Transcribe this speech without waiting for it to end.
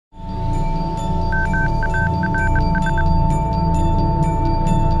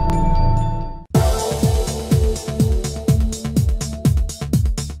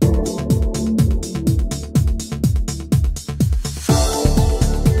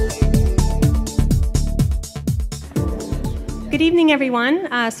Good evening,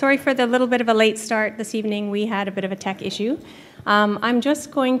 everyone. Sorry for the little bit of a late start this evening. We had a bit of a tech issue. I'm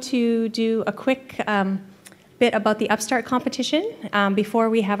just going to do a quick bit about the Upstart competition before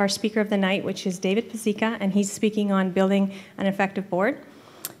we have our speaker of the night, which is David Pasieka, and he's speaking on building an effective board.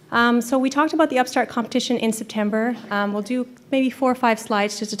 So we talked about the Upstart competition in September. We'll do maybe 4 or 5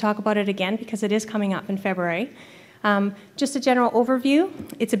 slides just to talk about it again because it is coming up in February. Just a general overview.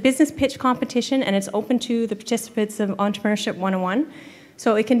 It's a business pitch competition and it's open to the participants of Entrepreneurship 101.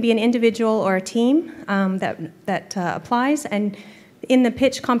 So it can be an individual or a team that applies, and in the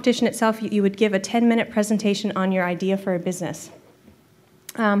pitch competition itself you would give a 10-minute presentation on your idea for a business.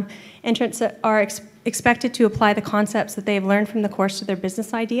 Entrants are expected to apply the concepts that they've learned from the course to their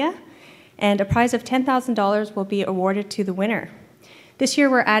business idea, and a prize of $10,000 will be awarded to the winner. This year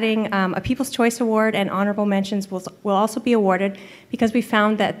we're adding a People's Choice Award, and honorable mentions will also be awarded because we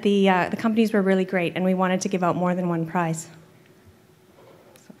found that the companies were really great and we wanted to give out more than one prize.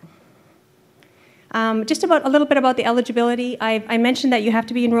 Just a little bit about the eligibility. I mentioned that you have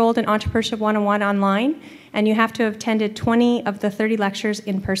to be enrolled in Entrepreneurship 101 online, and you have to have attended 20 of the 30 lectures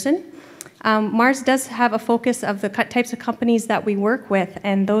in person. Mars does have a focus of the types of companies that we work with,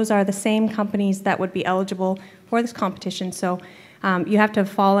 and those are the same companies that would be eligible for this competition. So you have to have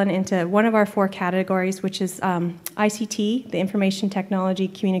fallen into one of our 4 categories, which is ICT, the Information Technology,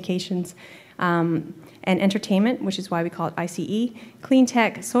 Communications, and Entertainment, which is why we call it ICE, Clean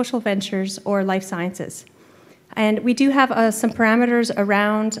Tech, Social Ventures, or Life Sciences. And we do have some parameters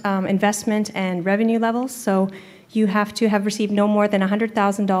around investment and revenue levels. So you have to have received no more than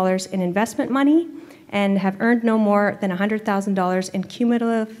 $100,000 in investment money and have earned no more than $100,000 in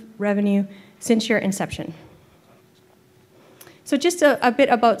cumulative revenue since your inception. So just a bit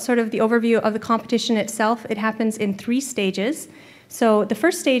about sort of the overview of the competition itself. It happens in 3 stages. So the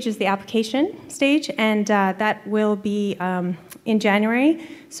first stage is the application stage, and that will be in January.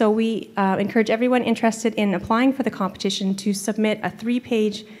 So we encourage everyone interested in applying for the competition to submit a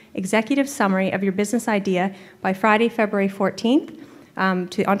 3-page executive summary of your business idea by Friday, February 14th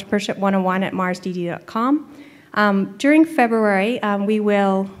to entrepreneurship101@marsdd.com. During February, we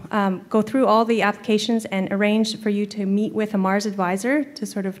will go through all the applications and arrange for you to meet with a Mars advisor to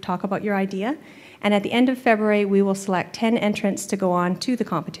sort of talk about your idea. And at the end of February, we will select 10 entrants to go on to the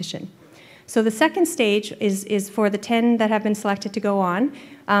competition. So the second stage is for the 10 that have been selected to go on.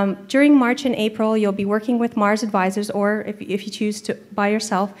 During March and April, you'll be working with Mars advisors, or if you choose to by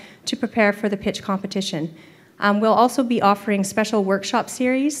yourself, to prepare for the pitch competition. We'll also be offering special workshop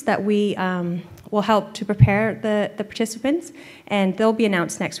series that we will help to prepare the participants, and they'll be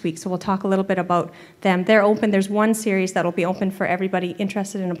announced next week, so we'll talk a little bit about them. They're open. There's one series that will be open for everybody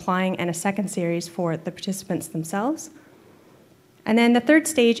interested in applying, and a second series for the participants themselves. And then the third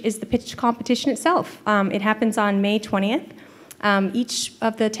stage is the pitch competition itself. It happens on May 20th. Each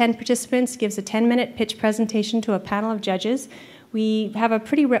of the 10 participants gives a 10-minute pitch presentation to a panel of judges. We have a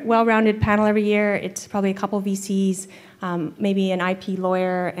pretty well-rounded panel every year. It's probably a couple VCs, maybe an IP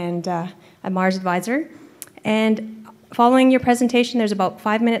lawyer, and a Mars advisor. And following your presentation, there's about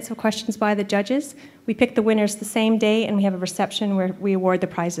 5 minutes of questions by the judges. We pick the winners the same day, and we have a reception where we award the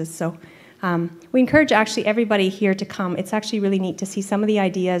prizes. So we encourage actually everybody here to come. It's actually really neat to see some of the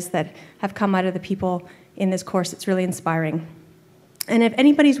ideas that have come out of the people in this course. It's really inspiring. And if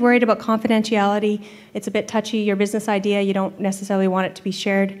anybody's worried about confidentiality, it's a bit touchy, your business idea, you don't necessarily want it to be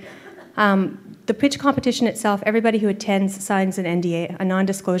shared. The pitch competition itself, everybody who attends signs an NDA, a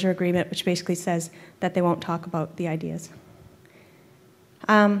non-disclosure agreement, which basically says that they won't talk about the ideas.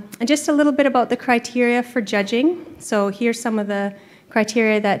 And just a little bit about the criteria for judging. So here's some of the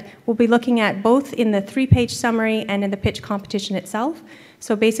criteria that we'll be looking at both in the 3-page summary and in the pitch competition itself.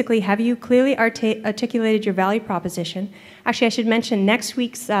 So basically, have you clearly articulated your value proposition? Actually, I should mention next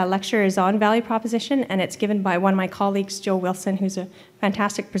week's lecture is on value proposition, and it's given by one of my colleagues, Joe Wilson, who's a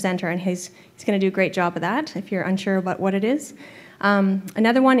fantastic presenter, and he's going to do a great job of that if you're unsure about what it is.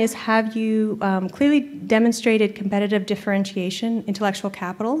 Another one is, have you clearly demonstrated competitive differentiation, intellectual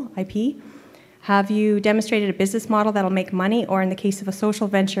capital, IP? Have you demonstrated a business model that'll make money, or in the case of a social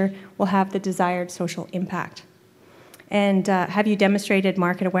venture, will have the desired social impact? And have you demonstrated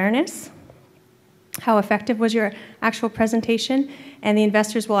market awareness? How effective was your actual presentation? And the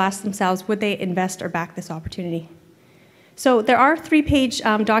investors will ask themselves, would they invest or back this opportunity? So there are 3-page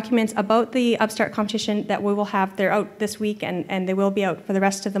documents about the Upstart competition that we will have. They're out this week, and they will be out for the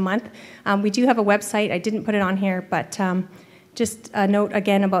rest of the month. We do have a website. I didn't put it on here, but just a note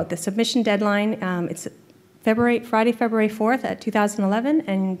again about the submission deadline. It's Friday, February 4th at 2011,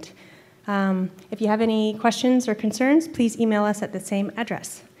 and if you have any questions or concerns, please email us at the same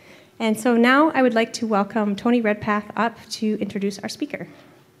address. And so now I would like to welcome Tony Redpath up to introduce our speaker.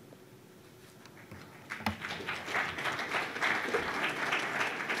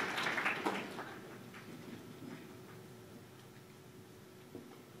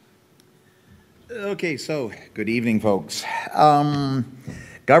 Okay, so good evening, folks.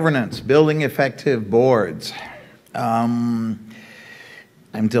 Governance, building effective boards.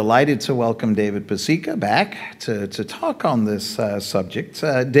 I'm delighted to welcome David Pasieka back to talk on this subject.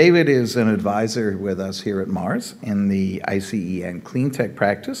 David is an advisor with us here at Mars in the ICE and Cleantech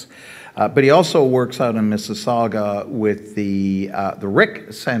practice, but he also works out in Mississauga with the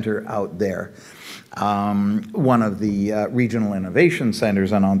RIC Center out there, one of the regional innovation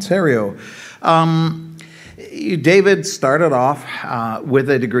centers in Ontario. David started off with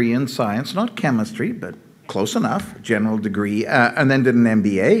a degree in science, not chemistry, but close enough, general degree, and then did an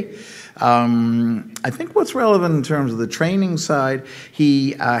MBA. I think what's relevant in terms of the training side,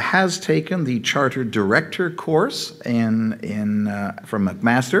 he has taken the Chartered Director course from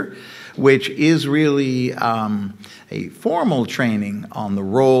McMaster, which is really a formal training on the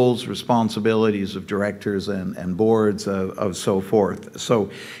roles, responsibilities of directors and boards of so forth. So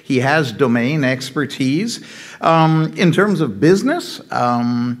he has domain expertise. In terms of business,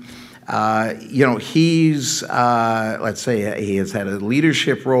 he's, let's say he has had a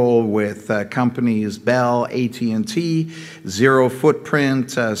leadership role with companies Bell, AT&T, Zero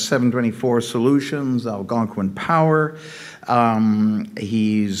Footprint, 724 Solutions, Algonquin Power.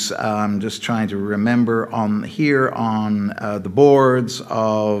 He's just trying to remember on the boards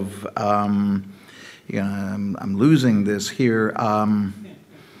of, I'm losing this here,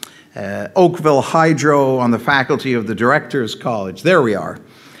 Oakville Hydro, on the faculty of the Directors College. There we are.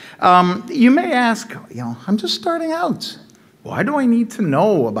 You may ask, I'm just starting out. Why do I need to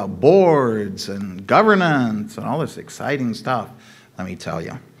know about boards and governance and all this exciting stuff? Let me tell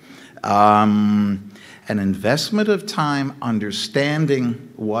you. An investment of time understanding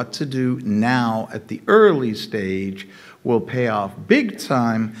what to do now at the early stage will pay off big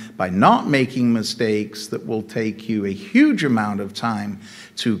time by not making mistakes that will take you a huge amount of time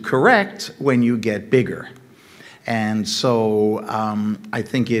to correct when you get bigger. And so I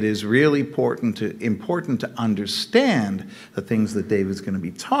think it is really important to understand the things that David's going to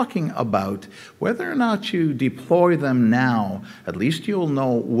be talking about. Whether or not you deploy them now, at least you'll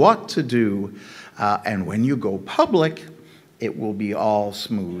know what to do. And when you go public, it will be all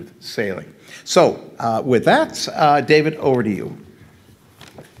smooth sailing. So with that, David, over to you.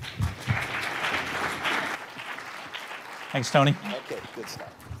 Thanks, Tony. Okay, good stuff.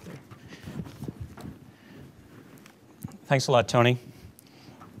 Thanks a lot, Tony.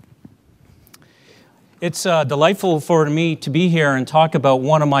 It's delightful for me to be here and talk about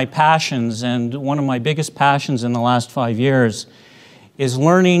one of my passions, and one of my biggest passions in the last 5 years is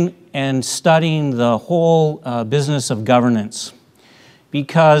learning and studying the whole business of governance.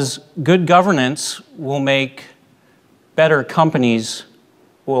 Because good governance will make better companies,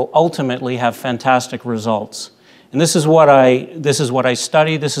 will ultimately have fantastic results. And this is what I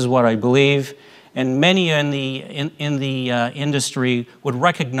study, this is what I believe. And many in the industry would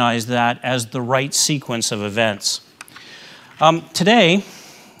recognize that as the right sequence of events. Today,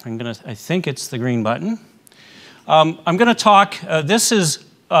 I think it's the green button. I'm going to talk, this is,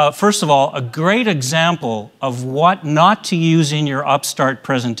 first of all, a great example of what not to use in your upstart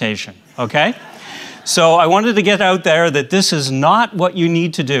presentation, okay? So I wanted to get out there that this is not what you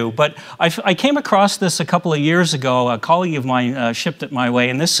need to do. But I came across this a couple of years ago. A colleague of mine shipped it my way.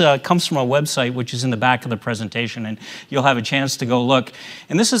 And this comes from a website which is in the back of the presentation. And you'll have a chance to go look.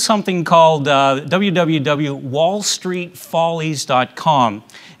 And this is something called www.wallstreetfollies.com.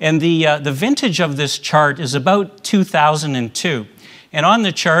 And the vintage of this chart is about 2002. And on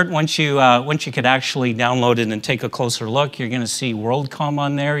the chart, once you could actually download it and take a closer look, you're going to see WorldCom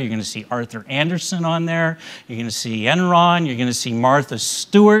on there. You're going to see Arthur Andersen on there. You're going to see Enron. You're going to see Martha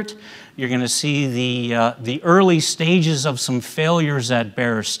Stewart. You're going to see the early stages of some failures at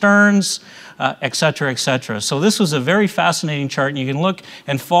Bear Stearns, et cetera, et cetera. So this was a very fascinating chart, and you can look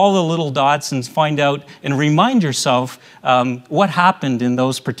and follow the little dots and find out and remind yourself what happened in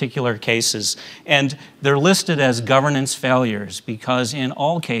those particular cases. And they're listed as governance failures because in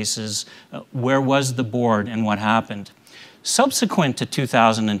all cases, where was the board and what happened? Subsequent to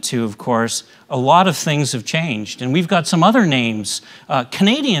 2002, of course, a lot of things have changed. And we've got some other names,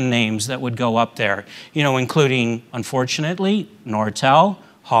 Canadian names that would go up there, including, unfortunately, Nortel,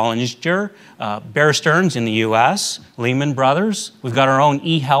 Hollinger, Bear Stearns in the US, Lehman Brothers. We've got our own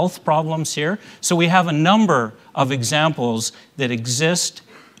e-health problems here. So we have a number of examples that exist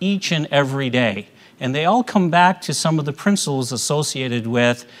each and every day. And they all come back to some of the principles associated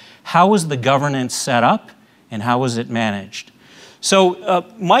with How is the governance set up, and how is it managed? So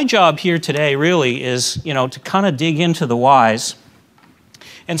my job here today really is, to kind of dig into the whys,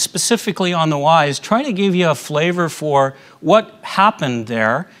 and specifically on the whys, try to give you a flavor for what happened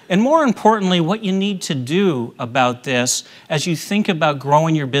there, and more importantly, what you need to do about this as you think about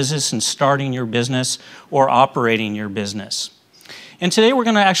growing your business and starting your business or operating your business. And today we're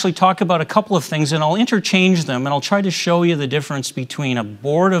going to actually talk about a couple of things, and I'll interchange them, and I'll try to show you the difference between a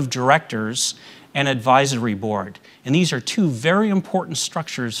board of directors and advisory board. And these are two very important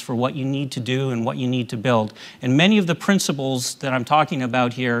structures for what you need to do and what you need to build. And many of the principles that I'm talking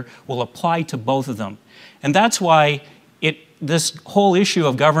about here will apply to both of them. And that's why this whole issue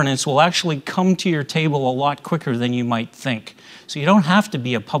of governance will actually come to your table a lot quicker than you might think. So you don't have to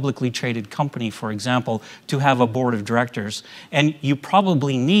be a publicly traded company, for example, to have a board of directors. And you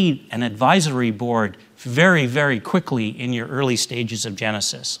probably need an advisory board very, very quickly in your early stages of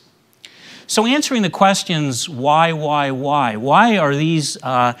Genesis. So answering the questions, why are these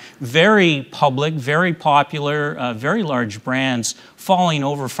very public, very popular, very large brands falling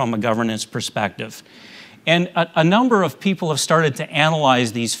over from a governance perspective? And a number of people have started to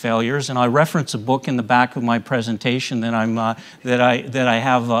analyze these failures, and I reference a book in the back of my presentation that I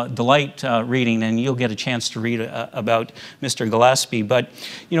have delight reading, and you'll get a chance to read about Mr. Gillespie. But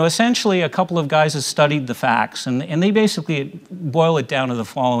essentially, a couple of guys have studied the facts, and they basically boil it down to the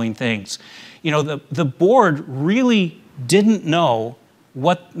following things. The board really didn't know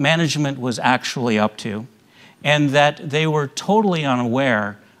what management was actually up to, and that they were totally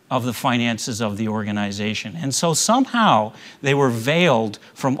unaware of the finances of the organization. And so somehow they were veiled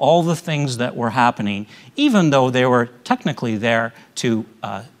from all the things that were happening, even though they were technically there to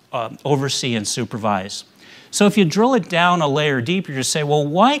oversee and supervise. So if you drill it down a layer deeper, you say, well,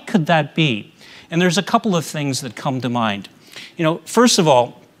 why could that be? And there's a couple of things that come to mind. First of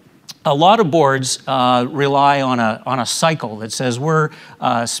all, a lot of boards rely on a cycle that says we're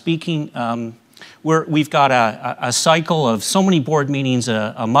speaking. We've got a cycle of so many board meetings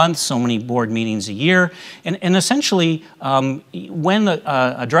a month, so many board meetings a year, and essentially when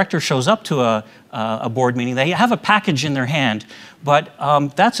a director shows up to a board meeting, they have a package in their hand, but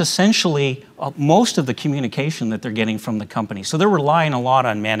that's essentially most of the communication that they're getting from the company. So they're relying a lot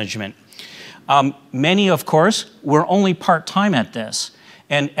on management. Many, of course, were only part-time at this,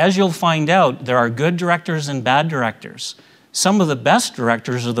 and as you'll find out, there are good directors and bad directors. Some of the best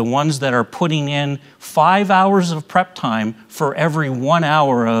directors are the ones that are putting in 5 hours of prep time for every 1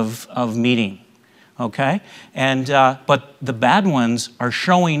 hour of meeting, okay? But the bad ones are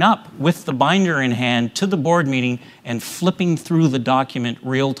showing up with the binder in hand to the board meeting and flipping through the document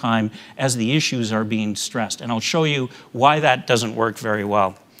real time as the issues are being stressed. And I'll show you why that doesn't work very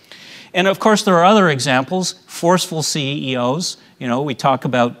well. And of course, there are other examples, forceful CEOs. We talk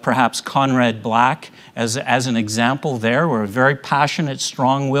about perhaps Conrad Black as an example there, where a very passionate,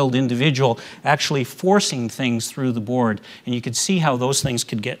 strong-willed individual actually forcing things through the board. And you could see how those things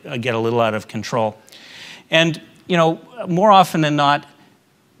could get a little out of control. And, more often than not,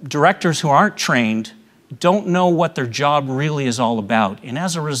 directors who aren't trained don't know what their job really is all about. And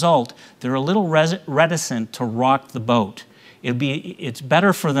as a result, they're a little reticent to rock the boat. It's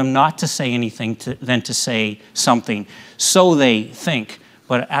better for them not to say anything than to say something, so they think,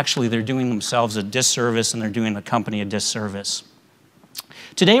 but actually they're doing themselves a disservice and they're doing the company a disservice.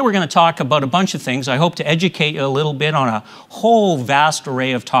 Today we're going to talk about a bunch of things. I hope to educate you a little bit on a whole vast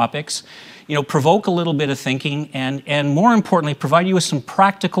array of topics, provoke a little bit of thinking, and more importantly, provide you with some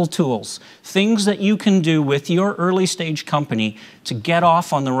practical tools, things that you can do with your early stage company to get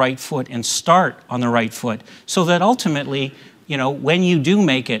off on the right foot and start on the right foot, so that ultimately, when you do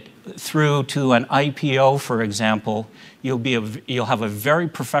make it through to an IPO, for example, you'll have a very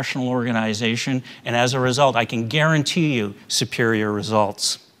professional organization, and as a result, I can guarantee you superior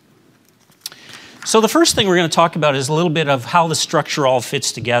results. So the first thing we're going to talk about is a little bit of how the structure all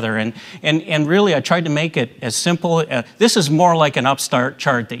fits together, and really I tried to make it as simple. This is more like an upstart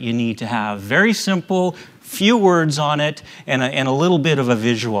chart that you need to have. Very simple, few words on it, and a little bit of a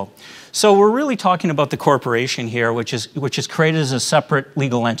visual. So we're really talking about the corporation here, which is created as a separate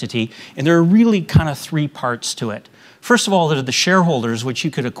legal entity, and there are really kind of three parts to it. First of all, there are the shareholders, which you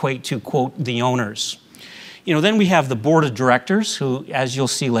could equate to, quote, the owners. Then we have the board of directors, who, as you'll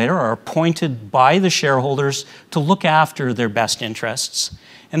see later, are appointed by the shareholders to look after their best interests.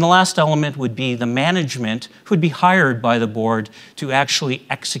 And the last element would be the management, who would be hired by the board to actually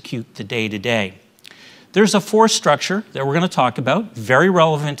execute the day-to-day. There's a fourth structure that we're going to talk about, very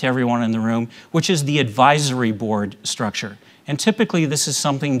relevant to everyone in the room, which is the advisory board structure. And typically, this is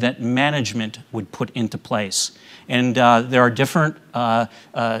something that management would put into place. And there are different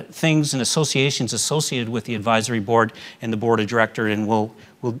things and associations associated with the advisory board and the board of directors, and we'll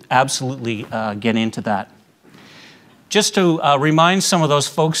absolutely get into that. Just to remind some of those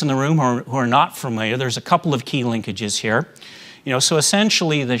folks in the room who are not familiar, there's a couple of key linkages here. So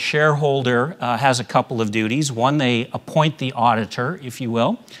essentially the shareholder has a couple of duties. One, they appoint the auditor, if you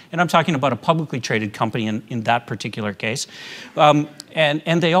will. And I'm talking about a publicly traded company in that particular case.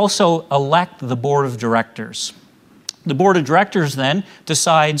 And they also elect the board of directors. The board of directors then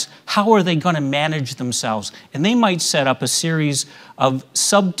decides how are they going to manage themselves. And they might set up a series of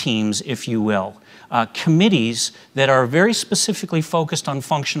sub-teams, if you will, committees that are very specifically focused on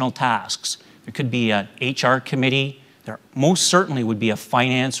functional tasks. There could be an HR committee. There most certainly would be a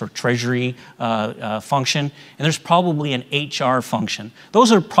finance or treasury function, and there's probably an HR function.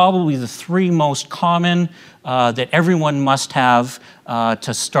 Those are probably the three most common that everyone must have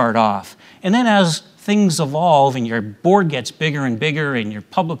to start off. And then as things evolve and your board gets bigger and bigger and you're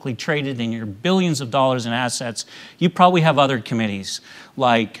publicly traded and you're billions of dollars in assets, you probably have other committees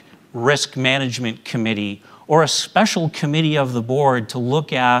like risk management committee or a special committee of the board to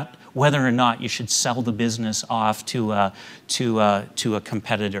look at whether or not you should sell the business off to a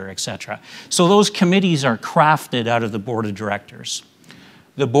competitor, etc. So those committees are crafted out of the board of directors.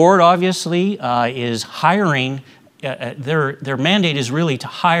 The board obviously is hiring, their mandate is really to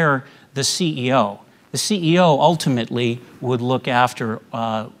hire the CEO. The CEO ultimately would look after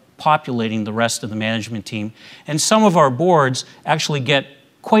populating the rest of the management team. And some of our boards actually get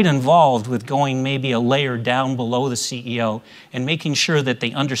quite involved with going maybe a layer down below the CEO and making sure that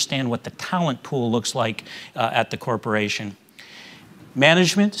they understand what the talent pool looks like at the corporation.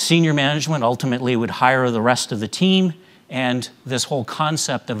 Management, senior management, ultimately would hire the rest of the team, and this whole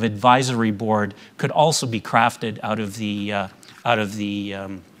concept of advisory board could also be crafted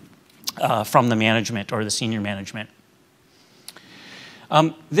from the management or the senior management.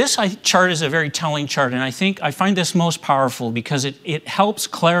 This chart is a very telling chart, and I find this most powerful because it helps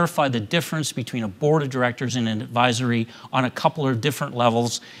clarify the difference between a board of directors and an advisory on a couple of different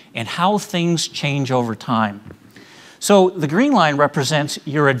levels and how things change over time. So the green line represents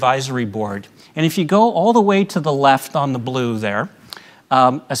your advisory board, and if you go all the way to the left on the blue there,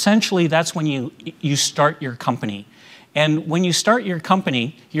 essentially that's when you start your company. And when you start your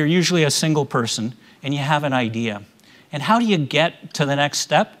company, you're usually a single person and you have an idea. And how do you get to the next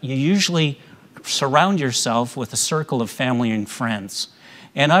step? You usually surround yourself with a circle of family and friends.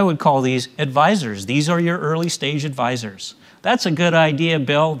 And I would call these advisors. These are your early stage advisors. That's a good idea,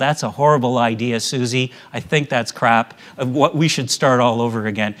 Bill. That's a horrible idea, Susie. I think that's crap. What we should start all over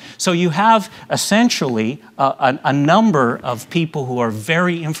again. So you have essentially a number of people who are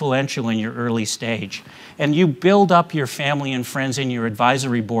very influential in your early stage. And you build up your family and friends in your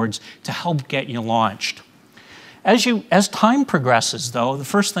advisory boards to help get you launched. As time progresses, though, the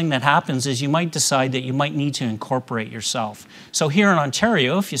first thing that happens is you might decide that you might need to incorporate yourself. So here in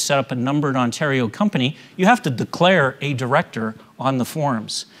Ontario, if you set up a numbered Ontario company, you have to declare a director on the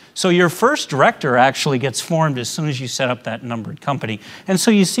forms. So your first director actually gets formed as soon as you set up that numbered company. And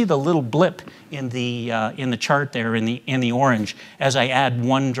so you see the little blip in the chart there in the orange as I add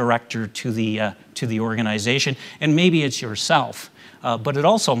one director to the organization, and maybe it's yourself. But it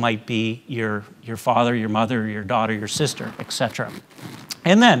also might be your father, your mother, your daughter, your sister, etc.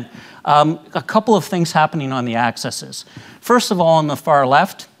 And then a couple of things happening on the axes. First of all, on the far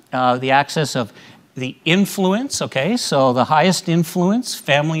left, the axis of the influence, okay, so the highest influence,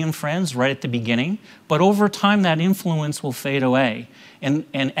 family and friends right at the beginning, but over time that influence will fade away. And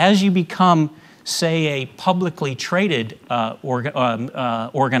as you become, say, a publicly traded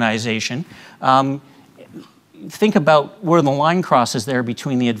organization, think about where the line crosses there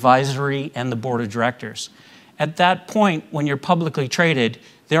between the advisory and the board of directors. At that point, when you're publicly traded,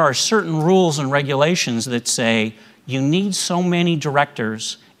 there are certain rules and regulations that say you need so many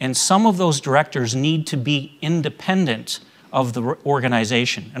directors, and some of those directors need to be independent of the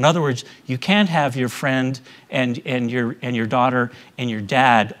organization. In other words, you can't have your friend and your daughter and your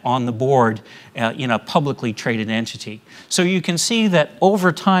dad on the board in a publicly traded entity. So you can see that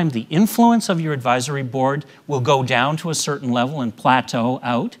over time, the influence of your advisory board will go down to a certain level and plateau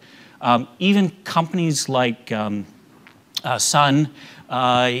out. Even companies like Sun,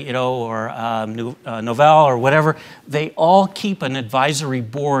 or Novell or whatever, they all keep an advisory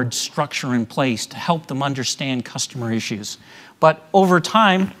board structure in place to help them understand customer issues. But over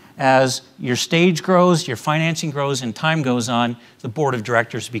time, as your stage grows, your financing grows, and time goes on, the board of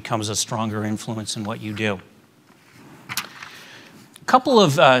directors becomes a stronger influence in what you do. A couple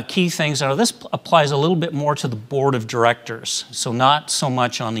of key things. Now, this applies a little bit more to the board of directors, so not so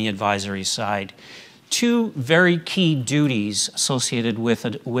much on the advisory side. Two very key duties associated with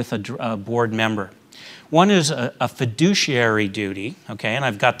a board member. One is a fiduciary duty, okay, and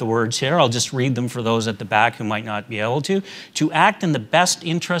I've got the words here. I'll just read them for those at the back who might not be able to act in the best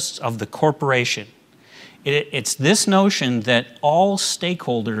interests of the corporation. It's this notion that all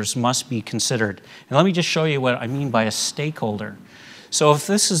stakeholders must be considered. And let me just show you what I mean by a stakeholder. So if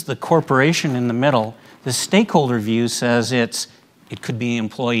this is the corporation in the middle, the stakeholder view says it could be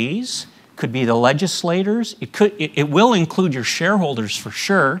employees, could be the legislators, it will include your shareholders for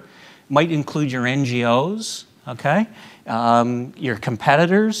sure, might include your NGOs, okay, your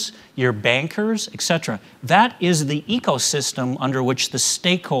competitors, your bankers, etc. That is the ecosystem under which the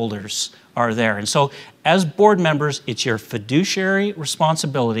stakeholders are there. And so as board members, it's your fiduciary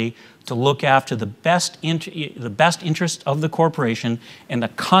responsibility to look after the best interest of the corporation and the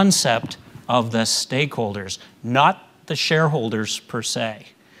concept of the stakeholders, not the shareholders per se.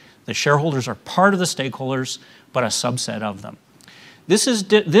 The shareholders are part of the stakeholders, but a subset of them. This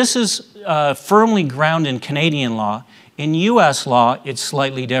is firmly grounded in Canadian law. In U.S. law, it's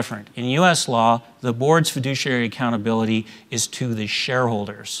slightly different. In U.S. law, the board's fiduciary accountability is to the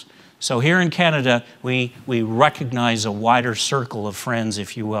shareholders. So here in Canada, we recognize a wider circle of friends,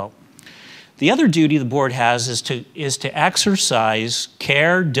 if you will. The other duty the board has is to exercise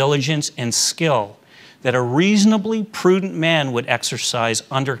care, diligence, and skill that a reasonably prudent man would exercise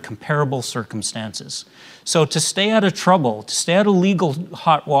under comparable circumstances. So to stay out of trouble, to stay out of legal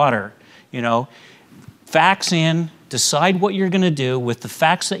hot water, you know, facts in, decide what you're going to do with the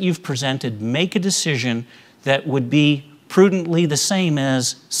facts that you've presented, make a decision that would be prudently the same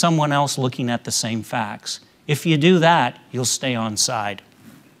as someone else looking at the same facts. If you do that, you'll stay on side.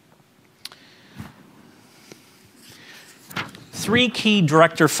 3 key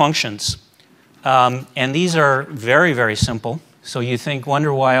director functions. And these are very, very simple. So you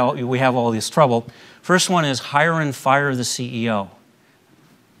wonder why we have all this trouble. First one is hire and fire the CEO.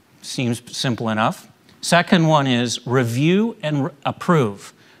 Seems simple enough. Second one is review and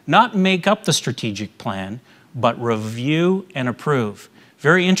approve. Not make up the strategic plan, but review and approve.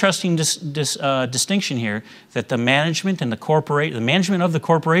 Very interesting distinction here that the management and the management of the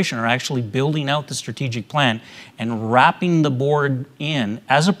corporation are actually building out the strategic plan and wrapping the board in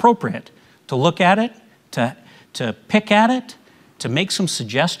as appropriate to look at it, to pick at it, to make some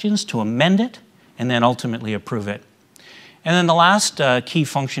suggestions, to amend it, and then ultimately approve it. And then the last key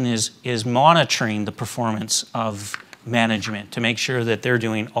function is monitoring the performance of management to make sure that they're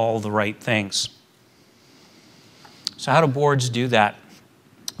doing all the right things. So how do boards do that?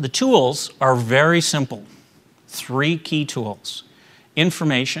 The tools are very simple. 3 key tools.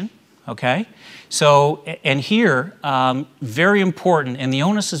 Information, okay? So, and here, very important, and the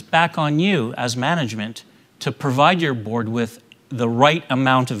onus is back on you as management to provide your board with the right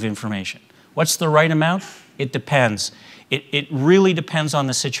amount of information. What's the right amount? It depends. It really depends on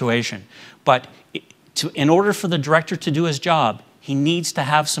the situation. But in order for the director to do his job, he needs to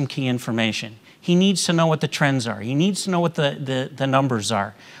have some key information. He needs to know what the trends are. He needs to know what the numbers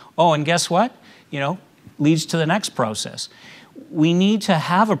are. Oh, and guess what? You know, leads to the next process. We need to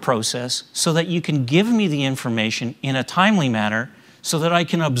have a process so that you can give me the information in a timely manner so that I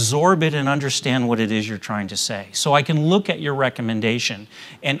can absorb it and understand what it is you're trying to say. So I can look at your recommendation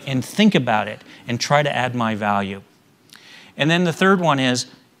and think about it and try to add my value. And then the third one is,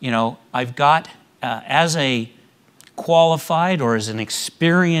 you know, I've got, as a qualified or as an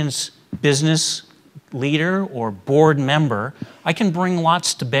experienced business leader or board member, I can bring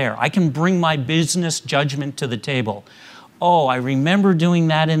lots to bear. I can bring my business judgment to the table. Oh, I remember doing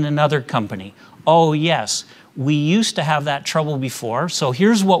that in another company. Oh, yes, we used to have that trouble before, so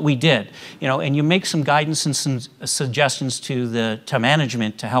here's what we did. You know, and you make some guidance and some suggestions to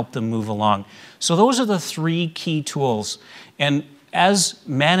management to help them move along. So those are the 3 key tools. And as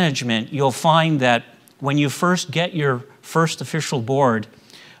management, you'll find that when you first get your first official board,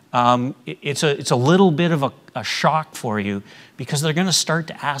 it's a little bit of a shock for you because they're going to start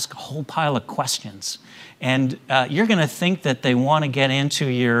to ask a whole pile of questions. And you're going to think that they want to get into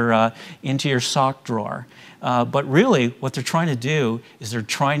your sock drawer. But really, what they're trying to do is they're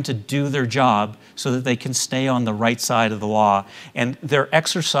trying to do their job so that they can stay on the right side of the law. And they're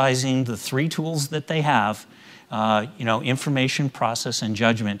exercising the 3 tools that they have, you know, information, process, and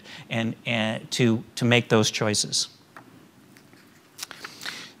judgment, and to make those choices.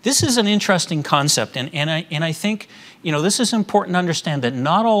 This is an interesting concept, and I think, you know, this is important to understand that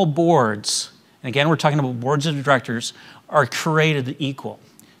not all boards, and again, we're talking about boards of directors, are created equal.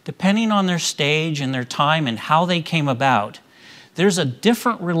 Depending on their stage and their time and how they came about, there's a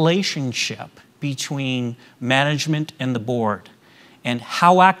different relationship between management and the board, and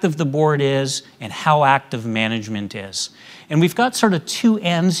how active the board is and how active management is. And we've got sort of two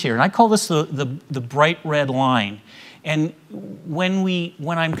ends here, and I call this the bright red line. And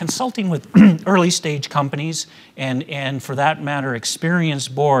when I'm consulting with early stage companies and for that matter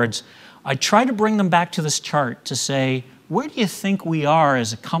experienced boards, I try to bring them back to this chart to say, where do you think we are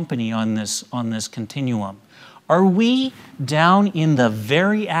as a company on this continuum? Are we down in the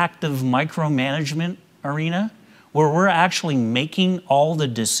very active micromanagement arena where we're actually making all the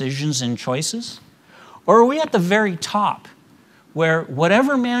decisions and choices? Or are we at the very top where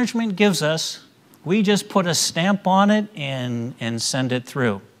whatever management gives us, we just put a stamp on it and send it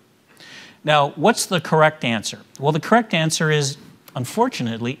through? Now, what's the correct answer? Well, the correct answer is,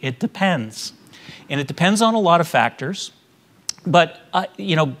 unfortunately, it depends. And it depends on a lot of factors. But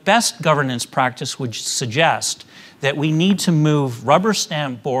best governance practice would suggest that we need to move rubber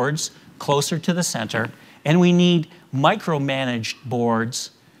stamp boards closer to the center, and we need micromanaged boards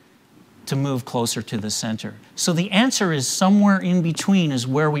to move closer to the center. So the answer is somewhere in between is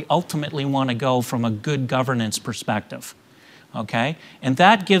where we ultimately want to go from a good governance perspective. Okay? And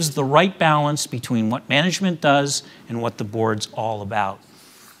that gives the right balance between what management does and what the board's all about.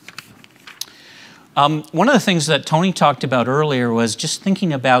 One of the things that Tony talked about earlier was just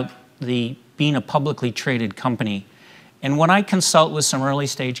thinking about being a publicly traded company. And when I consult with some early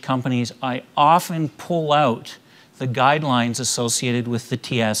stage companies, I often pull out the guidelines associated with the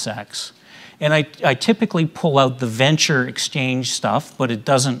TSX. And I typically pull out the venture exchange stuff, but it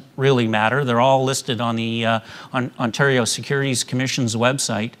doesn't really matter. They're all listed on the Ontario Securities Commission's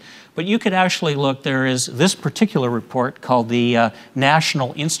website. But you could actually look, there is this particular report called the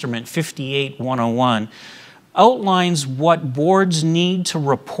National Instrument 58101, outlines what boards need to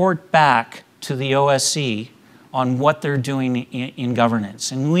report back to the OSC on what they're doing in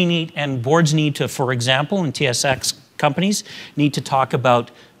governance. And boards need to, for example, in TSX companies, need to talk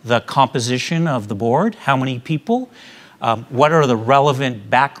about the composition of the board, how many people, what are the relevant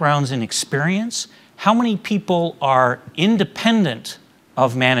backgrounds and experience, how many people are independent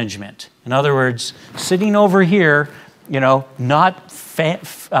of management. In other words, sitting over here, not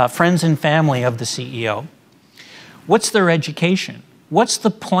friends and family of the CEO. What's their education? What's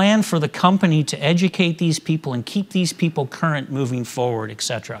the plan for the company to educate these people and keep these people current moving forward, et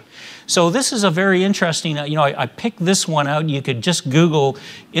cetera? So this is a very interesting, I picked this one out. You could just Google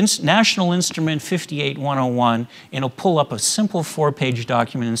National Instrument 58101, and it'll pull up a simple 4-page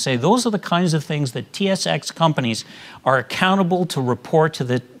document and say, those are the kinds of things that TSX companies are accountable to report to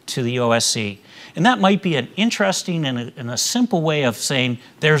the OSC. And that might be an interesting and a simple way of saying,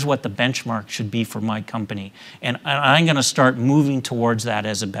 there's what the benchmark should be for my company. And I'm going to start moving towards that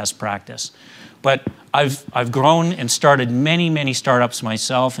as a best practice. But I've grown and started many, many startups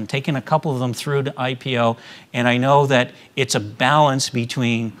myself and taken a couple of them through to IPO. And I know that it's a balance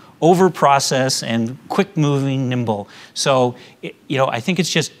between over-process and quick-moving, nimble. So, I think it's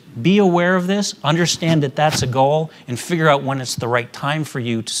just be aware of this, understand that that's a goal, and figure out when it's the right time for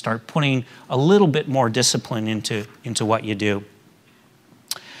you to start putting a little bit more discipline into what you do.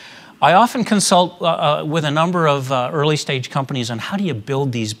 I often consult with a number of early stage companies on how do you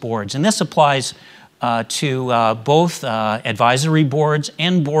build these boards. And this applies to both advisory boards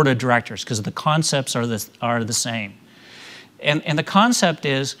and board of directors, because the concepts are the same. And the concept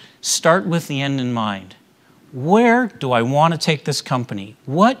is start with the end in mind. Where do I want to take this company?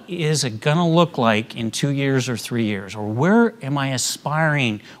 What is it going to look like in 2 years or 3 years? Or where am I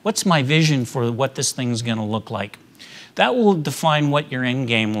aspiring? What's my vision for what this thing's going to look like? That will define what your end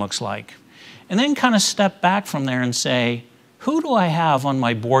game looks like. And then kind of step back from there and say, who do I have on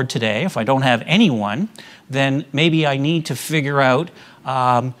my board today? If I don't have anyone, then maybe I need to figure out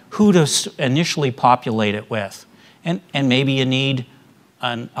who to initially populate it with. And maybe you need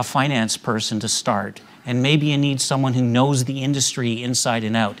a finance person to start. And maybe you need someone who knows the industry inside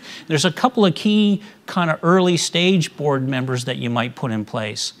and out. There's a couple of key kind of early stage board members that you might put in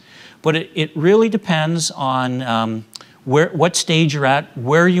place. But it really depends on what stage you're at,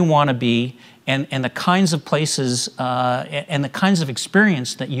 where you want to be, and the kinds of places and the kinds of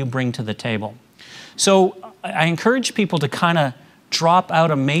experience that you bring to the table. So I encourage people to kind of drop out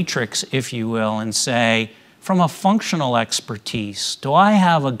a matrix, if you will, and say, from a functional expertise, do I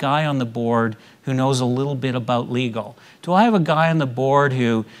have a guy on the board who knows a little bit about legal? Do I have a guy on the board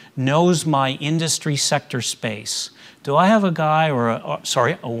who knows my industry sector space? Do I have a guy or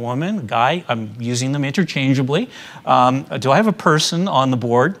a woman, a guy, I'm using them interchangeably. Do I have a person on the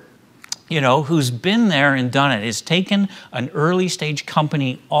board who's been there and done it. It's taken an early stage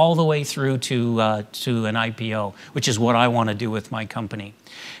company all the way through to an IPO, which is what I want to do with my company.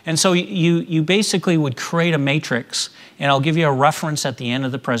 And so you basically would create a matrix, and I'll give you a reference at the end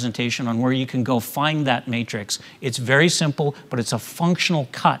of the presentation on where you can go find that matrix. It's very simple, but it's a functional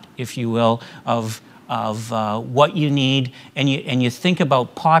cut, if you will, of what you need, and you think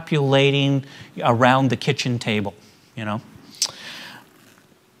about populating around the kitchen table,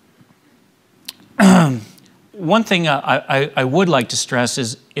 One thing I would like to stress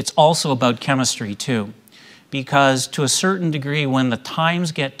is it's also about chemistry too, because to a certain degree, when the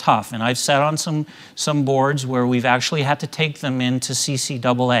times get tough, and I've sat on some boards where we've actually had to take them into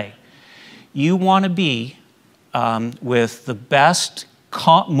CCAA, you want to be with the best,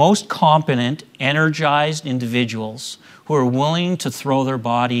 most competent, energized individuals who are willing to throw their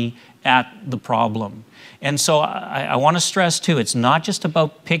body at the problem. And so I want to stress too, it's not just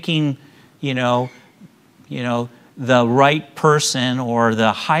about picking, the right person or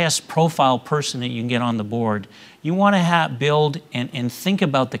the highest profile person that you can get on the board. You want to build and think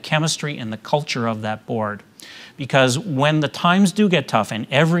about the chemistry and the culture of that board. Because when the times do get tough, and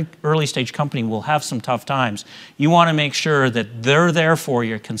every early stage company will have some tough times, you want to make sure that they're there for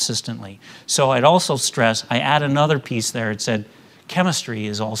you consistently. So I'd also stress, I add another piece there. It said, chemistry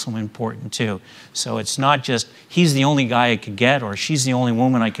is also important too. So it's not just, he's the only guy I could get or she's the only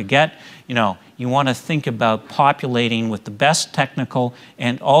woman I could get. You want to think about populating with the best technical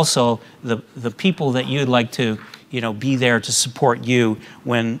and also the people that you'd like to be there to support you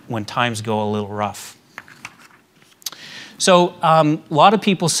when times go a little rough. So a lot of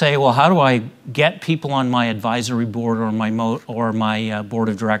people say, well, how do I get people on my advisory board or my board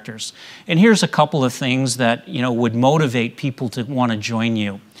of directors? And here's a couple of things that would motivate people to want to join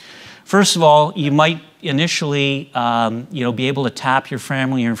you. First of all, you might initially be able to tap your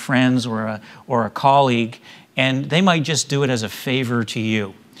family or friends or a colleague, and they might just do it as a favor to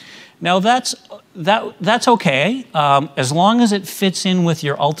you. Now that's okay, as long as it fits in with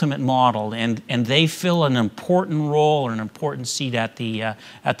your ultimate model and they fill an important role or an important seat at the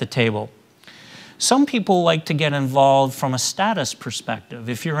table. Some people like to get involved from a status perspective.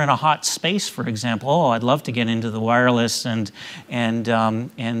 If you're in a hot space, for example, oh, I'd love to get into the wireless and the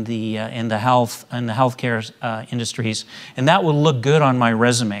healthcare industries, and that will look good on my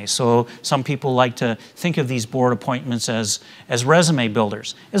resume. So some people like to think of these board appointments as resume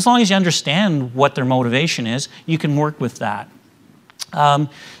builders. As long as you understand what their motivation is, you can work with that.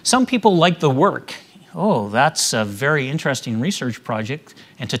 Some people like the work. Oh, that's a very interesting research project,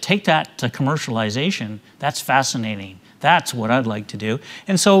 and to take that to commercialization, that's fascinating. That's what I'd like to do.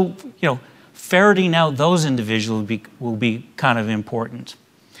 And so, ferreting out those individuals will be kind of important.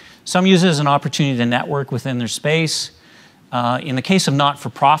 Some use it as an opportunity to network within their space. In the case of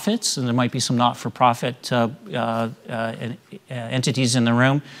not-for-profits, and there might be some not-for-profit entities in the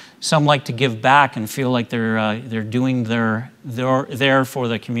room, some like to give back and feel like they're doing there for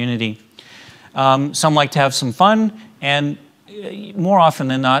the community. Some like to have some fun, and more often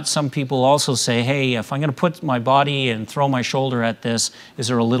than not, some people also say, hey, if I'm going to put my body and throw my shoulder at this, is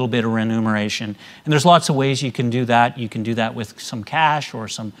there a little bit of remuneration? And there's lots of ways you can do that. You can do that with some cash or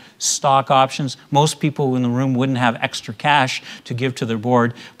some stock options. Most people in the room wouldn't have extra cash to give to their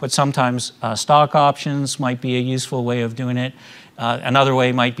board, but sometimes stock options might be a useful way of doing it. Another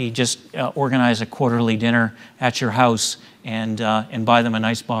way might be just organize a quarterly dinner at your house and buy them a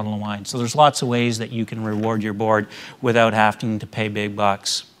nice bottle of wine. So there's lots of ways that you can reward your board without having to pay big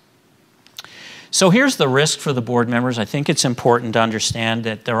bucks. So here's the risk for the board members. I think it's important to understand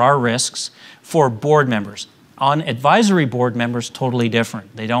that there are risks for board members. On advisory board members, totally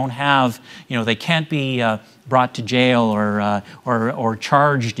different. They don't have, they can't be brought to jail or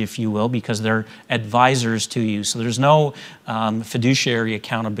charged, if you will, because they're advisors to you. So there's no fiduciary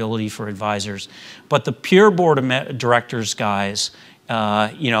accountability for advisors. But the pure board of directors guys,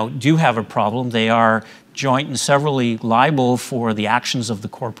 do have a problem. They are joint and severally liable for the actions of the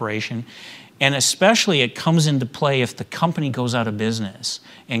corporation. And especially it comes into play if the company goes out of business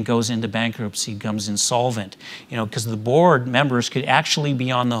and goes into bankruptcy, becomes insolvent, because the board members could actually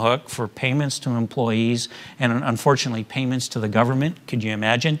be on the hook for payments to employees and unfortunately payments to the government, could you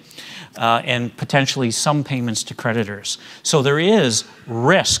imagine? And potentially some payments to creditors. So there is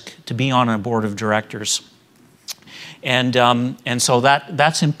risk to be on a board of directors. And so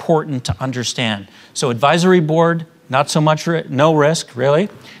that's important to understand. So advisory board, not so much, no risk, really.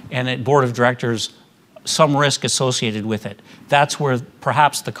 And at board of directors, some risk associated with it. That's where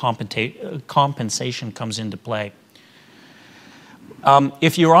perhaps the compensation comes into play.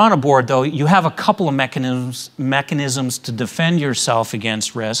 If you're on a board, though, you have a couple of mechanisms to defend yourself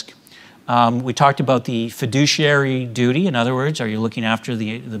against risk. We talked about the fiduciary duty. In other words, are you looking after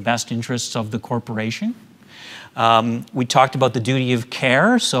the best interests of the corporation? We talked about the duty of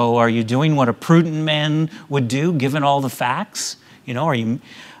care. So are you doing what a prudent man would do, given all the facts? You know,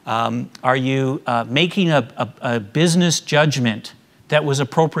 are you making a business judgment that was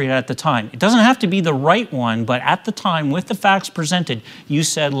appropriate at the time? It doesn't have to be the right one, but at the time, with the facts presented, you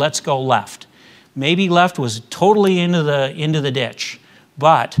said, let's go left. Maybe left was totally into the ditch,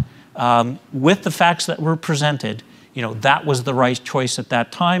 but with the facts that were presented, you know, that was the right choice at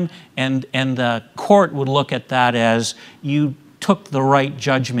that time, and the court would look at that as you took the right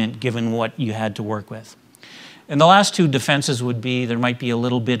judgment given what you had to work with. And the last two defenses would be there might be a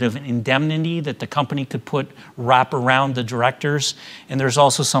little bit of an indemnity that the company could wrap around the directors, and there's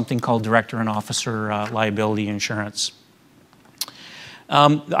also something called director and officer liability insurance.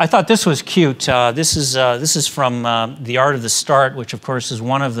 I thought this was cute. This is from The Art of the Start, which of course is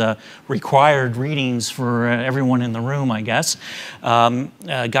one of the required readings for everyone in the room, I guess.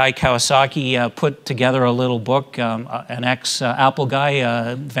 Guy Kawasaki put together a little book, an ex-Apple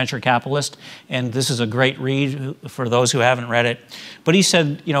guy, venture capitalist, and this is a great read for those who haven't read it. But he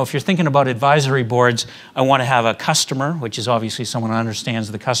said, you know, if you're thinking about advisory boards, I want to have a customer, which is obviously someone who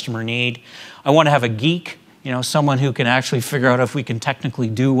understands the customer need. I want to have a geek, you know, someone who can actually figure out if we can technically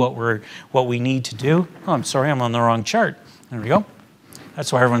do what we need to do. Oh, I'm sorry, I'm on the wrong chart. There we go.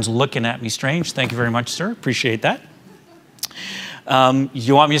 That's why everyone's looking at me strange. Thank you very much, sir. Appreciate that.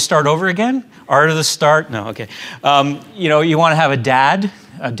 You want me to start over again? Art of the Start? No, okay. You know, you want to have a dad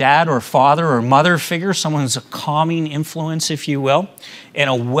or father or mother figure, someone who's a calming influence, if you will, and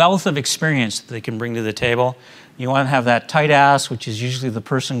a wealth of experience that they can bring to the table. You want to have that tight ass, which is usually the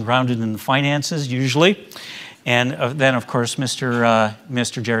person grounded in the finances, usually. And then, of course,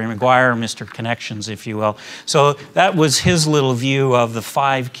 Mr. Jerry Maguire, Mr. Connections, if you will. So that was his little view of the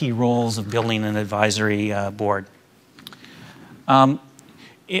 5 key roles of building an advisory board.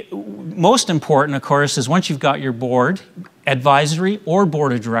 Most important, of course, is once you've got your board, advisory or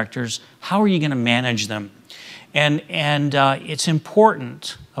board of directors, how are you going to manage them? And it's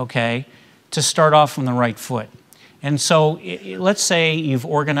important, okay, to start off on the right foot. And so let's say you've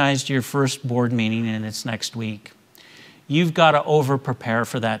organized your first board meeting and it's next week. You've got to over-prepare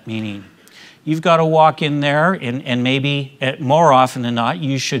for that meeting. You've got to walk in there and maybe more often than not,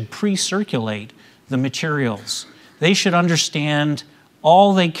 you should pre-circulate the materials. They should understand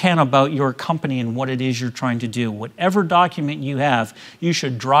all they can about your company and what it is you're trying to do. Whatever document you have, you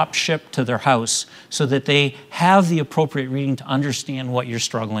should drop ship to their house so that they have the appropriate reading to understand what you're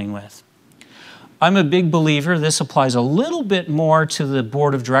struggling with. I'm a big believer, this applies a little bit more to the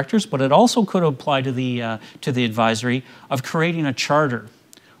board of directors, but it also could apply to the advisory, of creating a charter.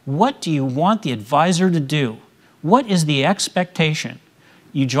 What do you want the advisor to do? What is the expectation?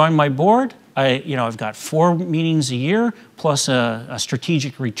 You join my board, I've got 4 meetings a year, plus a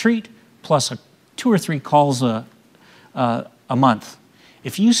strategic retreat, plus 2 or 3 calls a month.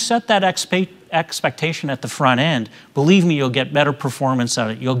 If you set that expectation at the front end, believe me, you'll get better performance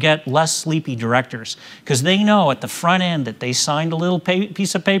out of it. You'll get less sleepy directors because they know at the front end that they signed a little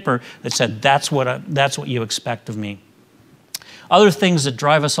piece of paper that said, that's what you expect of me. Other things that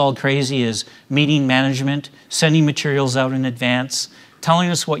drive us all crazy is meeting management, sending materials out in advance, telling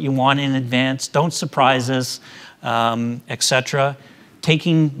us what you want in advance, don't surprise us, etc.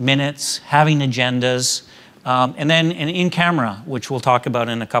 Taking minutes, having agendas, and then an in-camera, which we'll talk about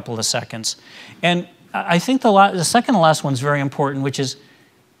in a couple of seconds. And I think the second to last one's very important, which is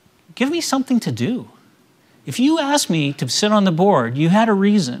give me something to do. If you asked me to sit on the board, you had a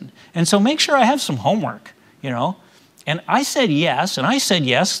reason. And so make sure I have some homework, you know. And I said yes,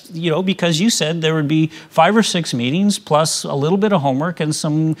 because you said there would be 5 or 6 meetings plus a little bit of homework and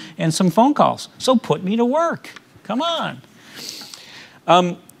some phone calls. So put me to work. Come on.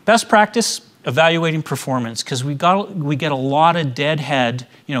 Best practice, evaluating performance, because we get a lot of deadhead.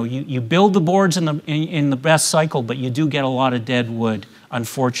 You know, you build the boards in the best cycle, but you do get a lot of dead wood.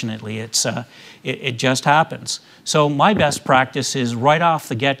 Unfortunately, it just happens. So my best practice is right off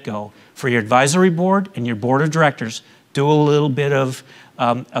the get-go for your advisory board and your board of directors, do a little bit of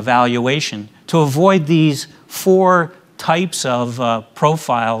evaluation to avoid these 4 types of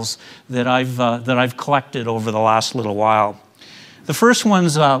profiles that I've collected over the last little while. The first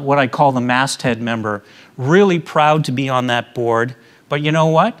one's what I call the masthead member. Really proud to be on that board, but you know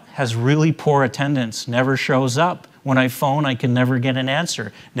what? Has really poor attendance, never shows up. When I phone, I can never get an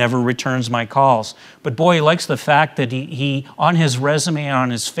answer, never returns my calls. But boy, he likes the fact that he on his resume, on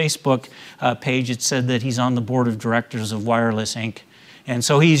his Facebook page, it said that he's on the board of directors of Wireless Inc. And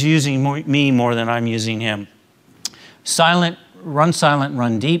so he's using me more than I'm using him. Run silent,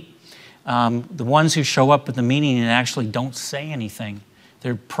 run deep. the ones who show up at the meeting and actually don't say anything.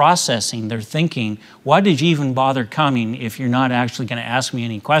 They're processing, they're thinking, why did you even bother coming if you're not actually going to ask me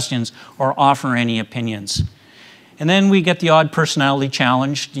any questions or offer any opinions? And then we get the odd personality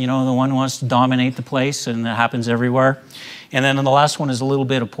challenge, you know, the one who wants to dominate the place, and that happens everywhere. And then the last one is a little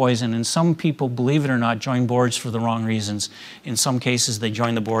bit of poison. And some people, believe it or not, join boards for the wrong reasons. In some cases, they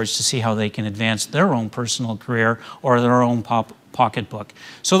join the boards to see how they can advance their own personal career or their own pocketbook.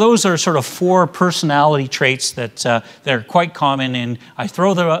 So those are sort of 4 personality traits that they're quite common, and I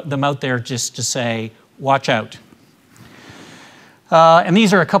throw them out there just to say, watch out. And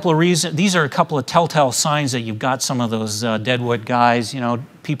these are a couple of telltale signs that you've got some of those deadwood guys. You know,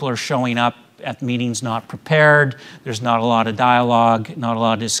 people are showing up at meetings not prepared. There's not a lot of dialogue, not a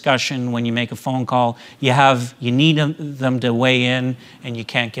lot of discussion. When you make a phone call, you need them to weigh in, and you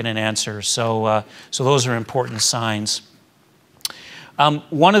can't get an answer. So those are important signs.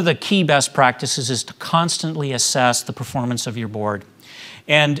 One of the key best practices is to constantly assess the performance of your board.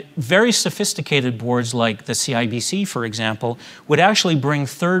 And very sophisticated boards like the CIBC, for example, would actually bring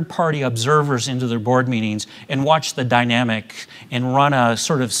third-party observers into their board meetings and watch the dynamic and run a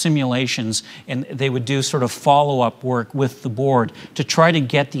sort of simulations, and they would do sort of follow-up work with the board to try to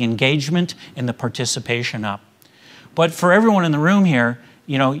get the engagement and the participation up. But for everyone in the room here,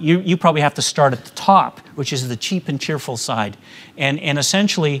 you know, you probably have to start at the top, which is the cheap and cheerful side. And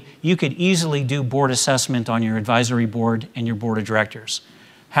essentially, you could easily do board assessment on your advisory board and your board of directors.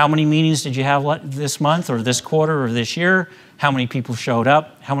 How many meetings did you have this month or this quarter or this year? How many people showed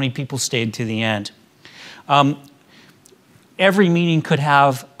up? How many people stayed to the end? Every meeting could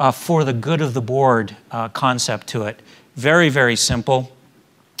have a for the good of the board concept to it. Very, very simple.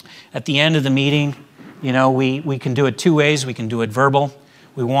 At the end of the meeting, you know, we can do it 2 ways. We can do it verbal.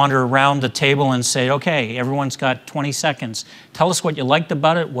 We wander around the table and say, okay, everyone's got 20 seconds. Tell us what you liked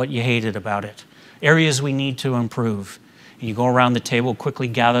about it, what you hated about it, areas we need to improve. And you go around the table, quickly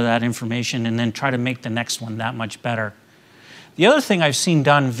gather that information, and then try to make the next one that much better. The other thing I've seen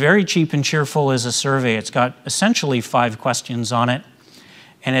done very cheap and cheerful is a survey. It's got essentially 5 questions on it,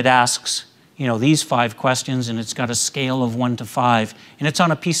 and it asks, you know, these 5 questions, and it's got a scale of 1 to 5, and it's on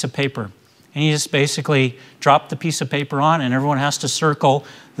a piece of paper. And you just basically drop the piece of paper on, and everyone has to circle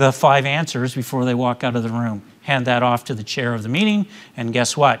the 5 answers before they walk out of the room. Hand that off to the chair of the meeting, and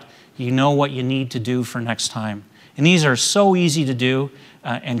guess what? You know what you need to do for next time. And these are so easy to do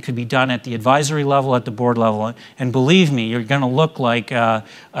and could be done at the advisory level, at the board level. And believe me, you're going to look like a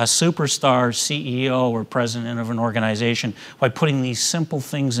superstar CEO or president of an organization by putting these simple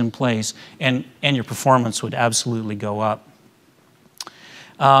things in place, and your performance would absolutely go up.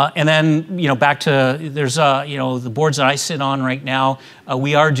 And then, you know, back to, there's, you know, the boards that I sit on right now,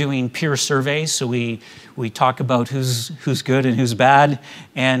 we are doing peer surveys. So we talk about who's good and who's bad.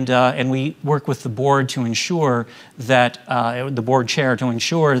 And we work with the board to ensure that, the board chair, to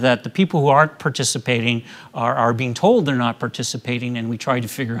ensure that the people who aren't participating are being told they're not participating. And we try to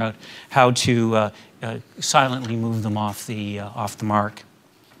figure out how to silently move them off the mark.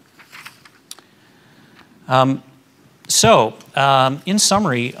 So, in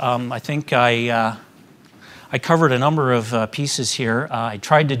summary, I think I covered a number of pieces here. I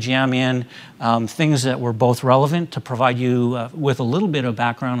tried to jam in things that were both relevant to provide you with a little bit of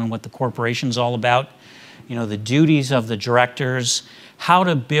background on what the corporation's all about, you know, the duties of the directors, how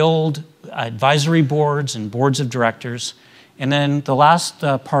to build advisory boards and boards of directors. And then the last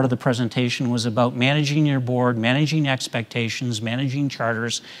part of the presentation was about managing your board, managing expectations, managing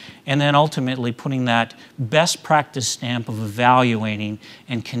charters, and then ultimately putting that best practice stamp of evaluating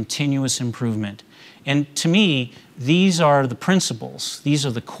and continuous improvement. And to me, these are the principles. These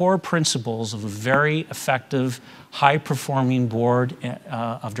are the core principles of a very effective, high-performing board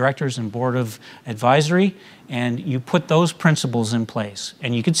of directors and board of advisory, and you put those principles in place.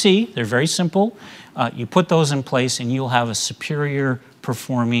 And you can see they're very simple. You put those in place, and you'll have a superior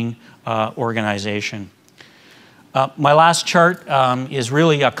performing organization. My last chart is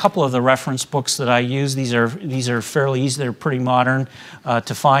really a couple of the reference books that I use. These are fairly easy. They're pretty modern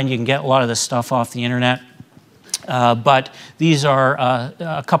to find. You can get a lot of this stuff off the internet. But these are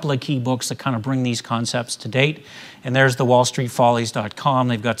a couple of key books that kind of bring these concepts to date. And there's the wallstreetfollies.com.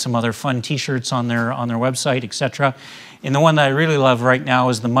 They've got some other fun t-shirts on their website, etc. And the one that I really love right now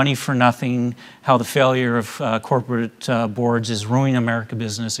is The Money for Nothing, How the Failure of Corporate Boards is Ruining American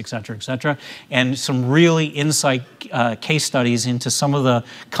Business, etc., etc. And some really insight case studies into some of the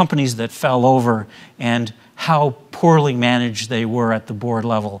companies that fell over and how poorly managed they were at the board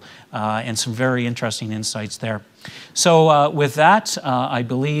level, and some very interesting insights there. So with that, I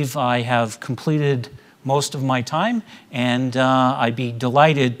believe I have completed most of my time, and I'd be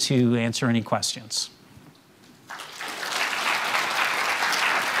delighted to answer any questions.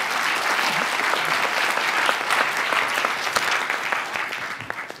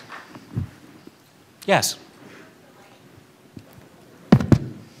 Yes.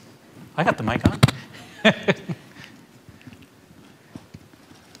 I got the mic on.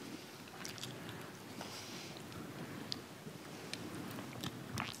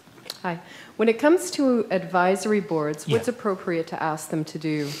 Hi. When it comes to advisory boards, what's appropriate to ask them to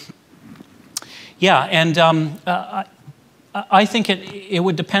do? Yeah, and I think it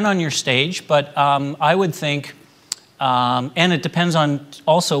would depend on your stage, but I would think, and it depends on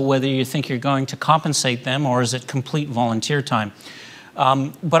also whether you think you're going to compensate them or is it complete volunteer time.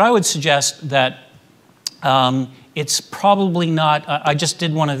 But I would suggest that it's probably not. I just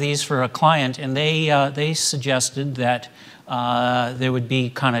did one of these for a client, and they suggested that there would be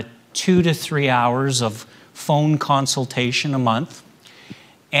kind of 2 to 3 hours of phone consultation a month,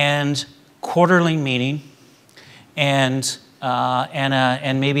 and quarterly meeting, and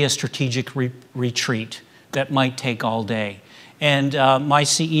maybe a strategic retreat that might take all day. And my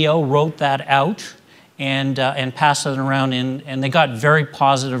CEO wrote that out and passed it around, and they got very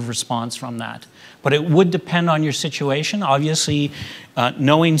positive response from that. But it would depend on your situation. Obviously,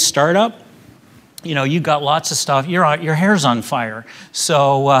 knowing startup, you know, you've got lots of stuff. Your hair's on fire,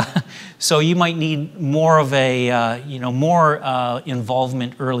 so so you might need more of a more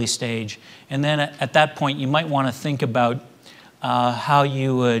involvement early stage, and then at that point you might want to think about how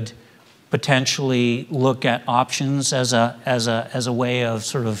you would potentially look at options as a way of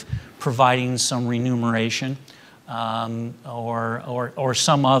sort of providing some remuneration, or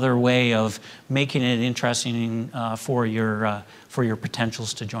some other way of making it interesting for your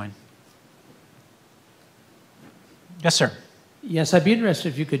potentials to join. Yes, sir. Yes, I'd be interested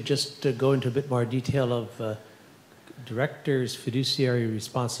if you could just go into a bit more detail of directors' fiduciary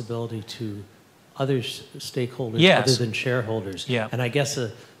responsibility to other stakeholders other than shareholders. Yeah. And I guess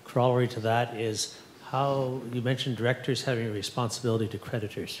a corollary to that is how you mentioned directors having a responsibility to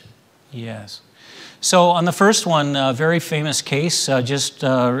creditors. Yes. So on the first one, a very famous case just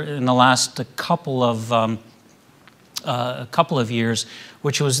in the last couple of years,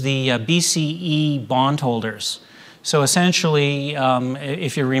 which was the BCE bondholders. So essentially,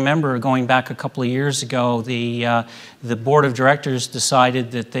 if you remember, going back a couple of years ago, the board of directors decided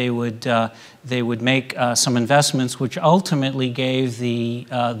that they would make some investments, which ultimately gave the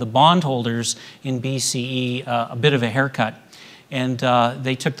bondholders in BCE a bit of a haircut. And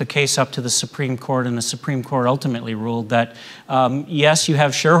they took the case up to the Supreme Court, and the Supreme Court ultimately ruled that, yes, you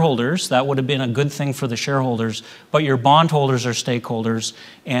have shareholders. That would have been a good thing for the shareholders, but your bondholders are stakeholders.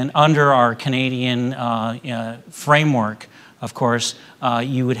 And under our Canadian framework, of course,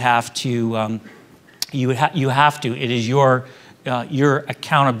 you would have to, it is your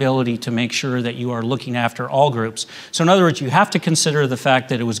accountability to make sure that you are looking after all groups. So in other words, you have to consider the fact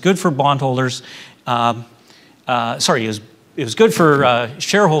that it was good for bondholders, it was good for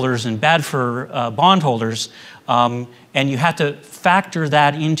shareholders and bad for bondholders, and you have to factor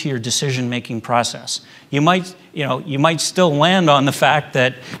that into your decision-making process. You might still land on the fact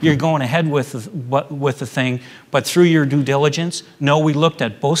that you're going ahead with the thing, but through your due diligence, no, we looked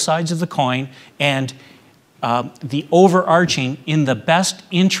at both sides of the coin, and the overarching, in the best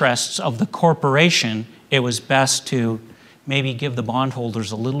interests of the corporation, it was best to maybe give the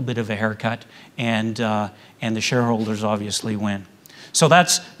bondholders a little bit of a haircut, and the shareholders obviously win. So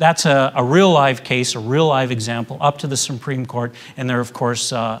that's a real live case, a real live example, up to the Supreme Court, and there, of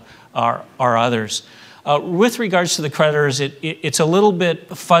course, are others. With regards to the creditors, it's a little bit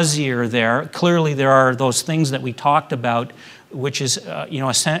fuzzier there. Clearly, there are those things that we talked about, which is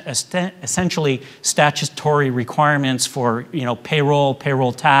essentially statutory requirements for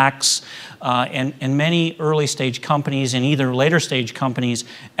payroll tax, and many early stage companies and either later stage companies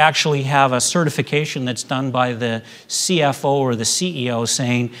actually have a certification that's done by the CFO or the CEO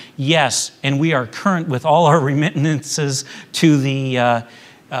saying yes, and we are current with all our remittances to the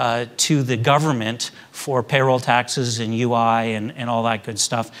government for payroll taxes and UI and all that good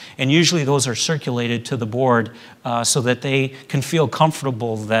stuff. And usually those are circulated to the board so that they can feel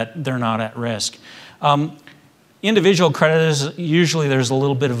comfortable that they're not at risk. Individual creditors, usually there's a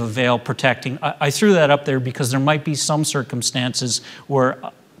little bit of a veil protecting. I threw that up there because there might be some circumstances where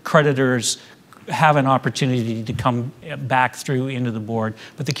creditors have an opportunity to come back through into the board,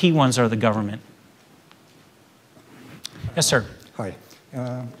 but the key ones are the government. Yes, sir. Hi.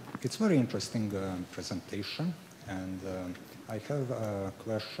 It's very interesting presentation, and I have a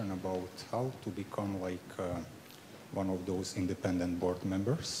question about how to become like one of those independent board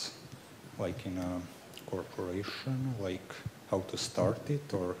members, like in a corporation, like how to start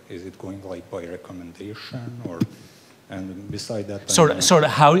it, or is it going like by recommendation, or and beside that, sort of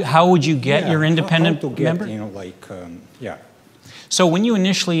how would you get your independent how to get, member? You know, like yeah. So when you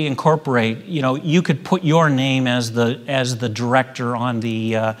initially incorporate, you know, you could put your name as the director on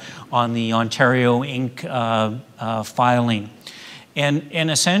the Ontario Inc. Filing, and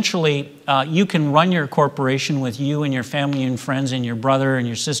essentially you can run your corporation with you and your family and friends and your brother and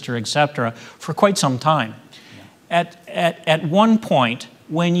your sister, etc., for quite some time. Yeah. At one point,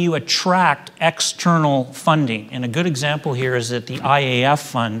 when you attract external funding, and a good example here is that the IAF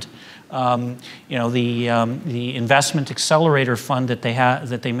fund. You know, the investment accelerator fund that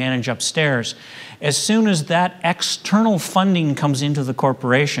they manage upstairs. As soon as that external funding comes into the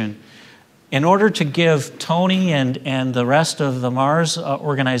corporation, in order to give Tony and the rest of the Mars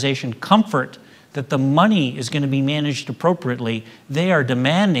organization comfort that the money is going to be managed appropriately, they are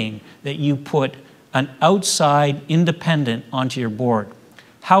demanding that you put an outside independent onto your board.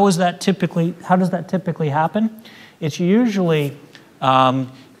 How does that typically happen? It's usually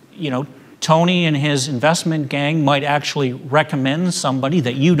you know, Tony and his investment gang might actually recommend somebody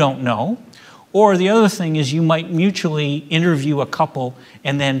that you don't know. Or the other thing is you might mutually interview a couple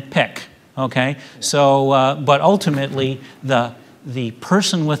and then pick, okay? Yeah. So, but ultimately, the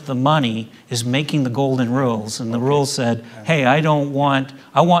person with the money is making the golden rules. And the rules said, hey, I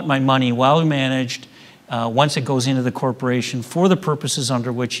want my money well managed once it goes into the corporation for the purposes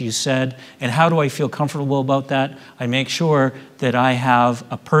under which you said. And how do I feel comfortable about that? I make sure that I have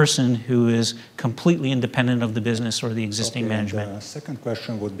a person who is completely independent of the business or the existing management. And the second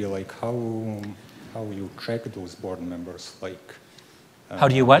question would be like how you check those board members, like how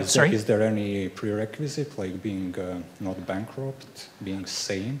do you what? Sorry? Is there any prerequisite, like being not bankrupt, being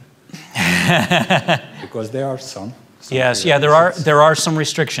sane? Because there are some yes, yeah, there are some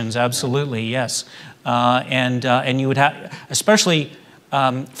restrictions. Absolutely, yes. And you would have, especially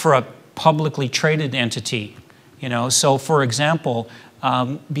for a publicly traded entity, you know. So, for example,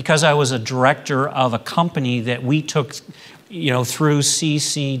 because I was a director of a company that we took, you know, through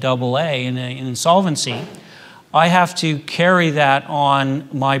CCAA in insolvency, I have to carry that on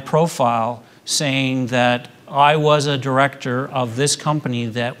my profile, saying that I was a director of this company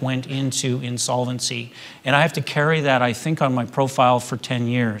that went into insolvency. And I have to carry that, I think, on my profile for 10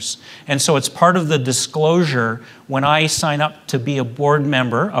 years. And so it's part of the disclosure when I sign up to be a board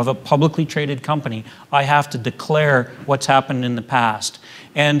member of a publicly traded company. I have to declare what's happened in the past.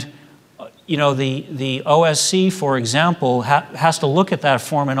 And you know, the OSC, for example, has to look at that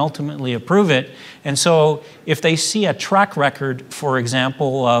form and ultimately approve it. And so if they see a track record, for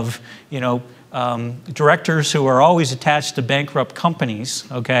example, of, you know, directors who are always attached to bankrupt companies,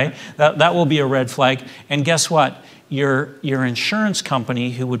 okay, that will be a red flag. And guess what? Your insurance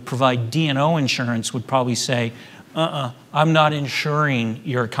company who would provide D&O insurance would probably say, I'm not insuring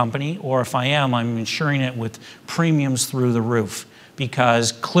your company, or if I am, I'm insuring it with premiums through the roof,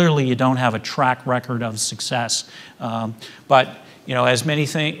 because clearly you don't have a track record of success. But you know, as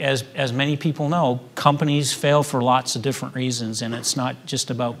many people know, companies fail for lots of different reasons, and it's not just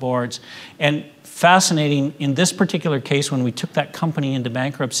about boards. And fascinating, in this particular case, when we took that company into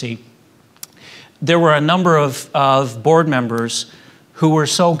bankruptcy, there were a number of board members who were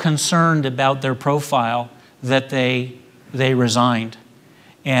so concerned about their profile that they resigned.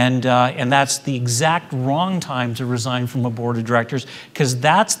 And that's the exact wrong time to resign from a board of directors, because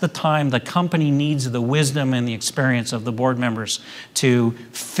that's the time the company needs the wisdom and the experience of the board members to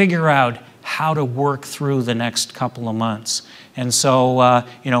figure out how to work through the next couple of months. And so,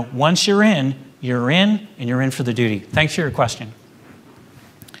 you know, once you're in, and you're in for the duty. Thanks for your question.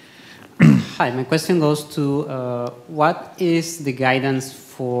 Hi, my question goes to what is the guidance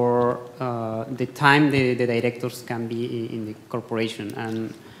for the time the directors can be in the corporation?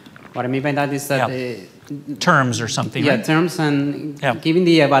 And what I mean by that is that terms or something, right? Terms, and given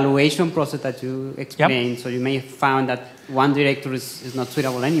the evaluation process that you explained, so you may have found that one director is not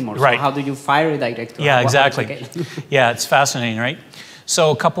suitable anymore. Right. So how do you fire a director? Yeah, exactly. Yeah, it's fascinating, right?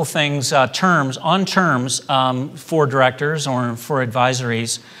 So a couple things, terms for directors or for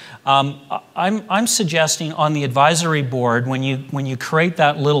advisories. I'm suggesting on the advisory board, when you create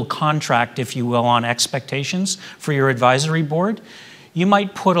that little contract, if you will, on expectations for your advisory board, you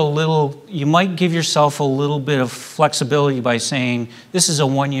might give yourself a little bit of flexibility by saying, this is a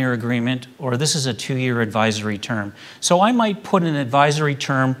 1-year agreement, or this is a 2-year advisory term. So I might put an advisory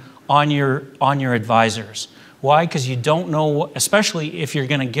term on your advisors. Why? Because you don't know, especially if you're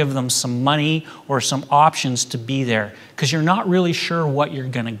going to give them some money or some options to be there, because you're not really sure what you're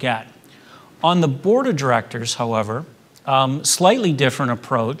going to get. On the board of directors, however, slightly different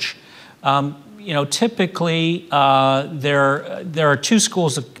approach. typically there are two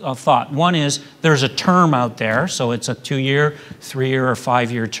schools of thought. One is there's a term out there, so it's a 2-year, 3-year, or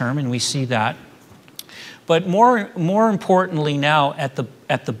 5-year term, and we see that. But more importantly now at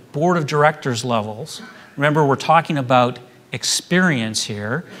the board of directors levels, remember we're talking about experience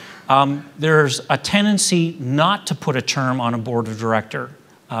here, there's a tendency not to put a term on a board of director.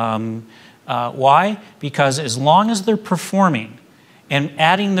 Why? Because as long as they're performing and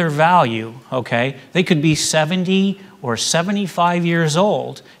adding their value, okay, they could be 70 or 75 years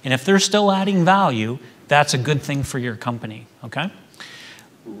old, and if they're still adding value, that's a good thing for your company, okay?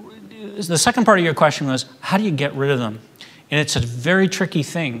 The second part of your question was, how do you get rid of them? And it's a very tricky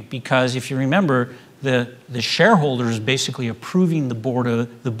thing, because if you remember, the shareholder is basically approving the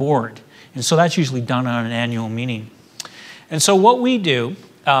board. And so that's usually done on an annual meeting. And so what we do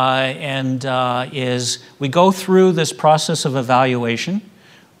is we go through this process of evaluation.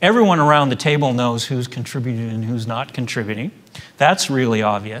 Everyone around the table knows who's contributing and who's not contributing. That's really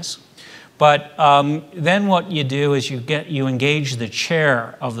obvious. But then what you do is you engage the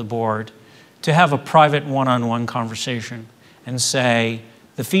chair of the board to have a private one-on-one conversation and say,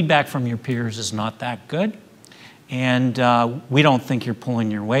 the feedback from your peers is not that good, and we don't think you're pulling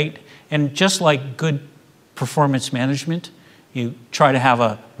your weight. And just like good performance management, you try to have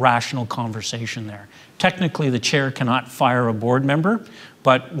a rational conversation there. Technically, the chair cannot fire a board member,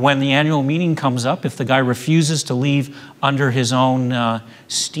 but when the annual meeting comes up, if the guy refuses to leave under his own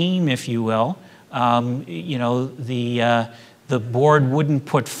steam, if you will, the board wouldn't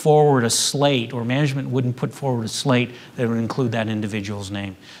put forward a slate, or management wouldn't put forward a slate that would include that individual's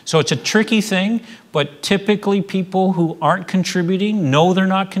name. So it's a tricky thing, but typically people who aren't contributing know they're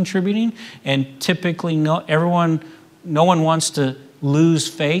not contributing, and typically no one wants to lose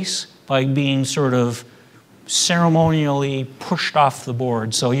face by being sort of ceremonially pushed off the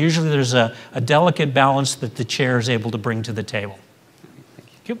board. So usually there's a delicate balance that the chair is able to bring to the table.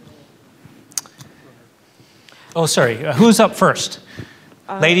 Thank you. Oh, sorry. Who's up first?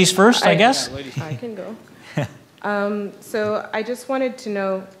 Ladies first, I guess? Yeah, I can go. So I just wanted to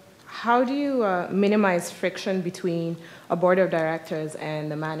know, how do you minimize friction between a board of directors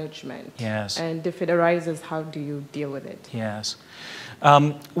and the management? Yes. And if it arises, how do you deal with it? Yes.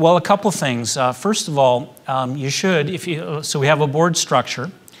 Well, a couple things. First of all, you should, so we have a board structure.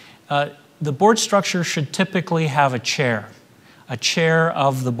 The board structure should typically have a chair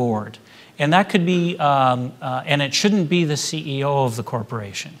of the board. And that could be, and it shouldn't be the CEO of the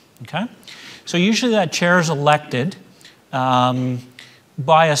corporation, okay? So usually that chair is elected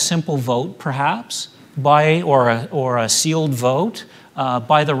by a simple vote, perhaps, or a sealed vote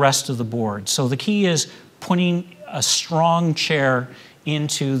by the rest of the board. So the key is putting a strong chair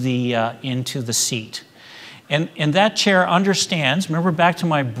into the seat. And that chair understands, remember back to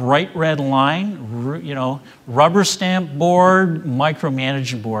my bright red line, rubber stamp board,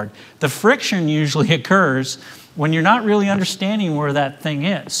 micromanaging board. The friction usually occurs when you're not really understanding where that thing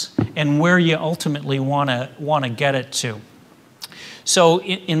is and where you ultimately want to get it to. So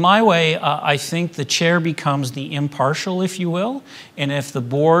in my way, I think the chair becomes the impartial, if you will, and if the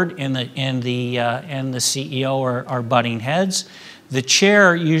board and the CEO are butting heads, the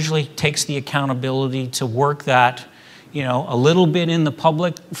chair usually takes the accountability to work that, a little bit in the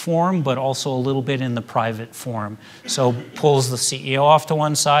public forum, but also a little bit in the private forum. So pulls the CEO off to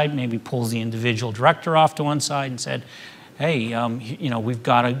one side, maybe pulls the individual director off to one side and said, hey, we've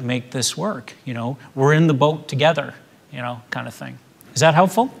got to make this work. We're in the boat together, kind of thing. Is that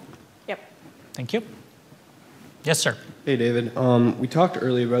helpful? Yep. Thank you. Yes, sir. Hey, David. We talked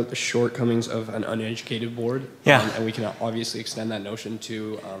earlier about the shortcomings of an uneducated board. Yeah. And we can obviously extend that notion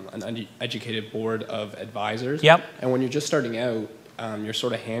to an uneducated board of advisors. Yep. And when you're just starting out, you're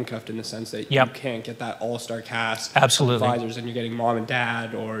sort of handcuffed in the sense that you can't get that all-star cast Absolutely. of advisors, and you're getting mom and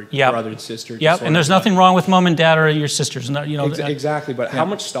dad or Yep. brother and sister. Yep, and there's nothing wrong with mom and dad or your sisters. Exactly, but Yeah. how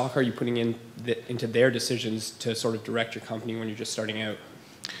much stock are you putting into their decisions to sort of direct your company when you're just starting out?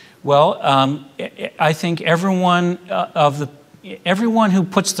 Well, I think everyone who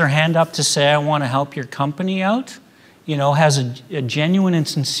puts their hand up to say, I want to help your company out, has a genuine and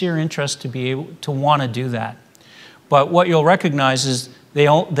sincere interest to be able to want to do that. But what you'll recognize is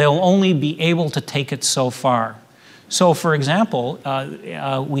they'll only be able to take it so far. So, for example,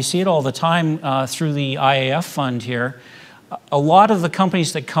 we see it all the time through the IAF fund here. A lot of the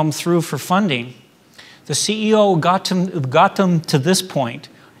companies that come through for funding, the CEO got them to this point.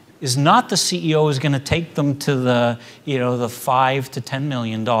 Is not the CEO who's going to take them to the $5 to $10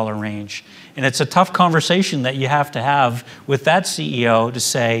 million range. And it's a tough conversation that you have to have with that CEO to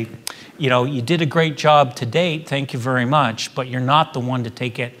say, you know, you did a great job to date, thank you very much, but you're not the one to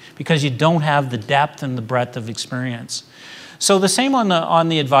take it because you don't have the depth and the breadth of experience. So the same on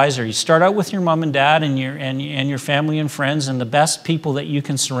the advisor. You start out with your mom and dad and your family and friends and the best people that you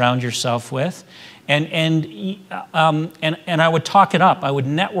can surround yourself with. And I would talk it up. I would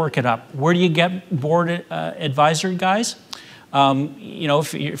network it up. Where do you get board advisory guys? You know,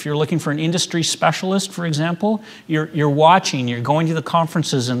 if you're looking for an industry specialist, for example, you're watching, you're going to the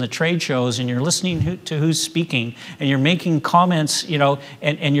conferences and the trade shows, and you're listening to who's speaking, and you're making comments, you know,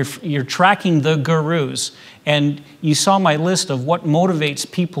 and you're tracking the gurus. And you saw my list of what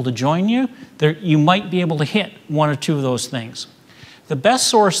motivates people to join you. You might be able to hit one or two of those things. The best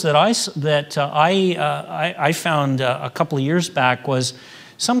source that I found a couple of years back was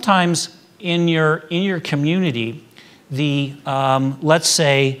sometimes in your community, let's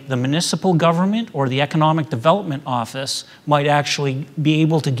say the municipal government or the economic development office might actually be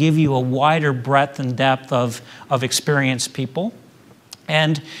able to give you a wider breadth and depth of experienced people.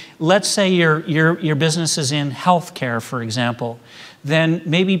 And let's say your business is in healthcare, for example, then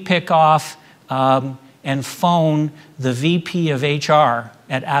maybe pick off and phone the VP of HR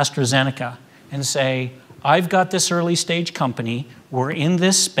at AstraZeneca and say, I've got this early stage company, we're in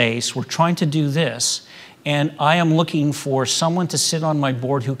this space, we're trying to do this, and I am looking for someone to sit on my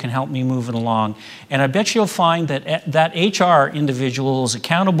board who can help me move it along. And I bet you'll find that that HR individual is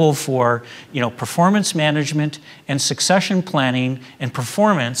accountable for, you know, performance management and succession planning and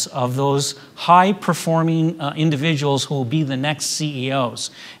performance of those high-performing individuals who will be the next CEOs.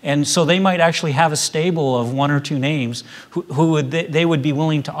 And so they might actually have a stable of one or two names who they would be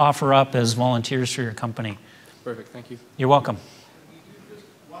willing to offer up as volunteers for your company. Perfect, thank you. You're welcome.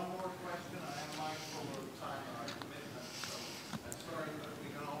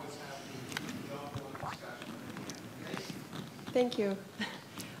 Thank you.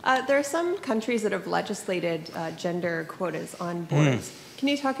 There are some countries that have legislated gender quotas on boards. Can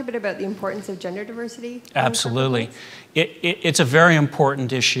you talk a bit about the importance of gender diversity? Absolutely. It's a very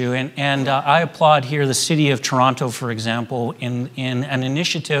important issue, and I applaud here the City of Toronto, for example, in an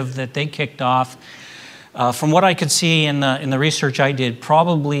initiative that they kicked off. From what I could see in the research I did,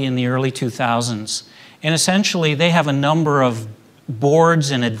 probably in the early 2000s. And essentially, they have a number of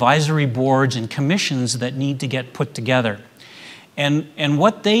boards and advisory boards and commissions that need to get put together. And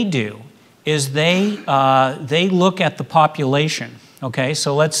what they do is they look at the population. Okay,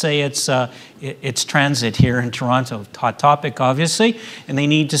 so let's say it's transit here in Toronto, hot topic obviously, and they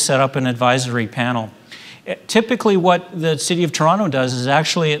need to set up an advisory panel. Typically what the City of Toronto does is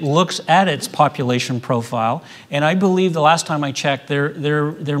actually it looks at its population profile, and I believe the last time I checked,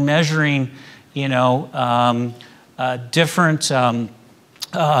 they're measuring, you know, different.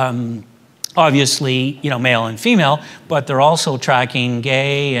 Obviously, you know, male and female, but they're also tracking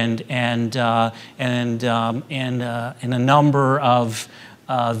gay and a number of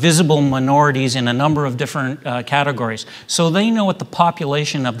visible minorities in a number of different categories. So they know what the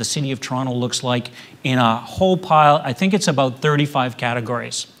population of the City of Toronto looks like in a whole pile. I think it's about 35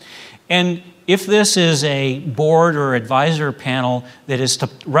 categories. And if this is a board or advisor panel that is to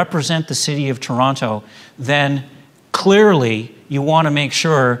represent the City of Toronto, then clearly you want to make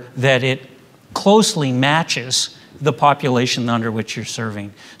sure that it closely matches the population under which you're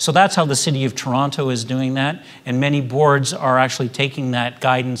serving. So that's how the City of Toronto is doing that, and many boards are actually taking that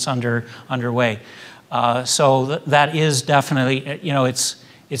guidance underway. So that is definitely, you know,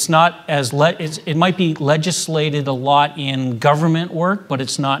 it's not as, it might be legislated a lot in government work, but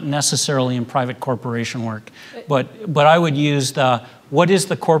it's not necessarily in private corporation work. But I would use what is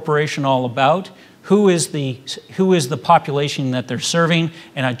the corporation all about? Who is the population that they're serving,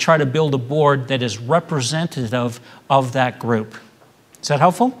 and I try to build a board that is representative of that group. Is that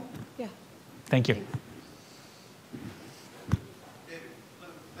helpful? Yeah. Thank you.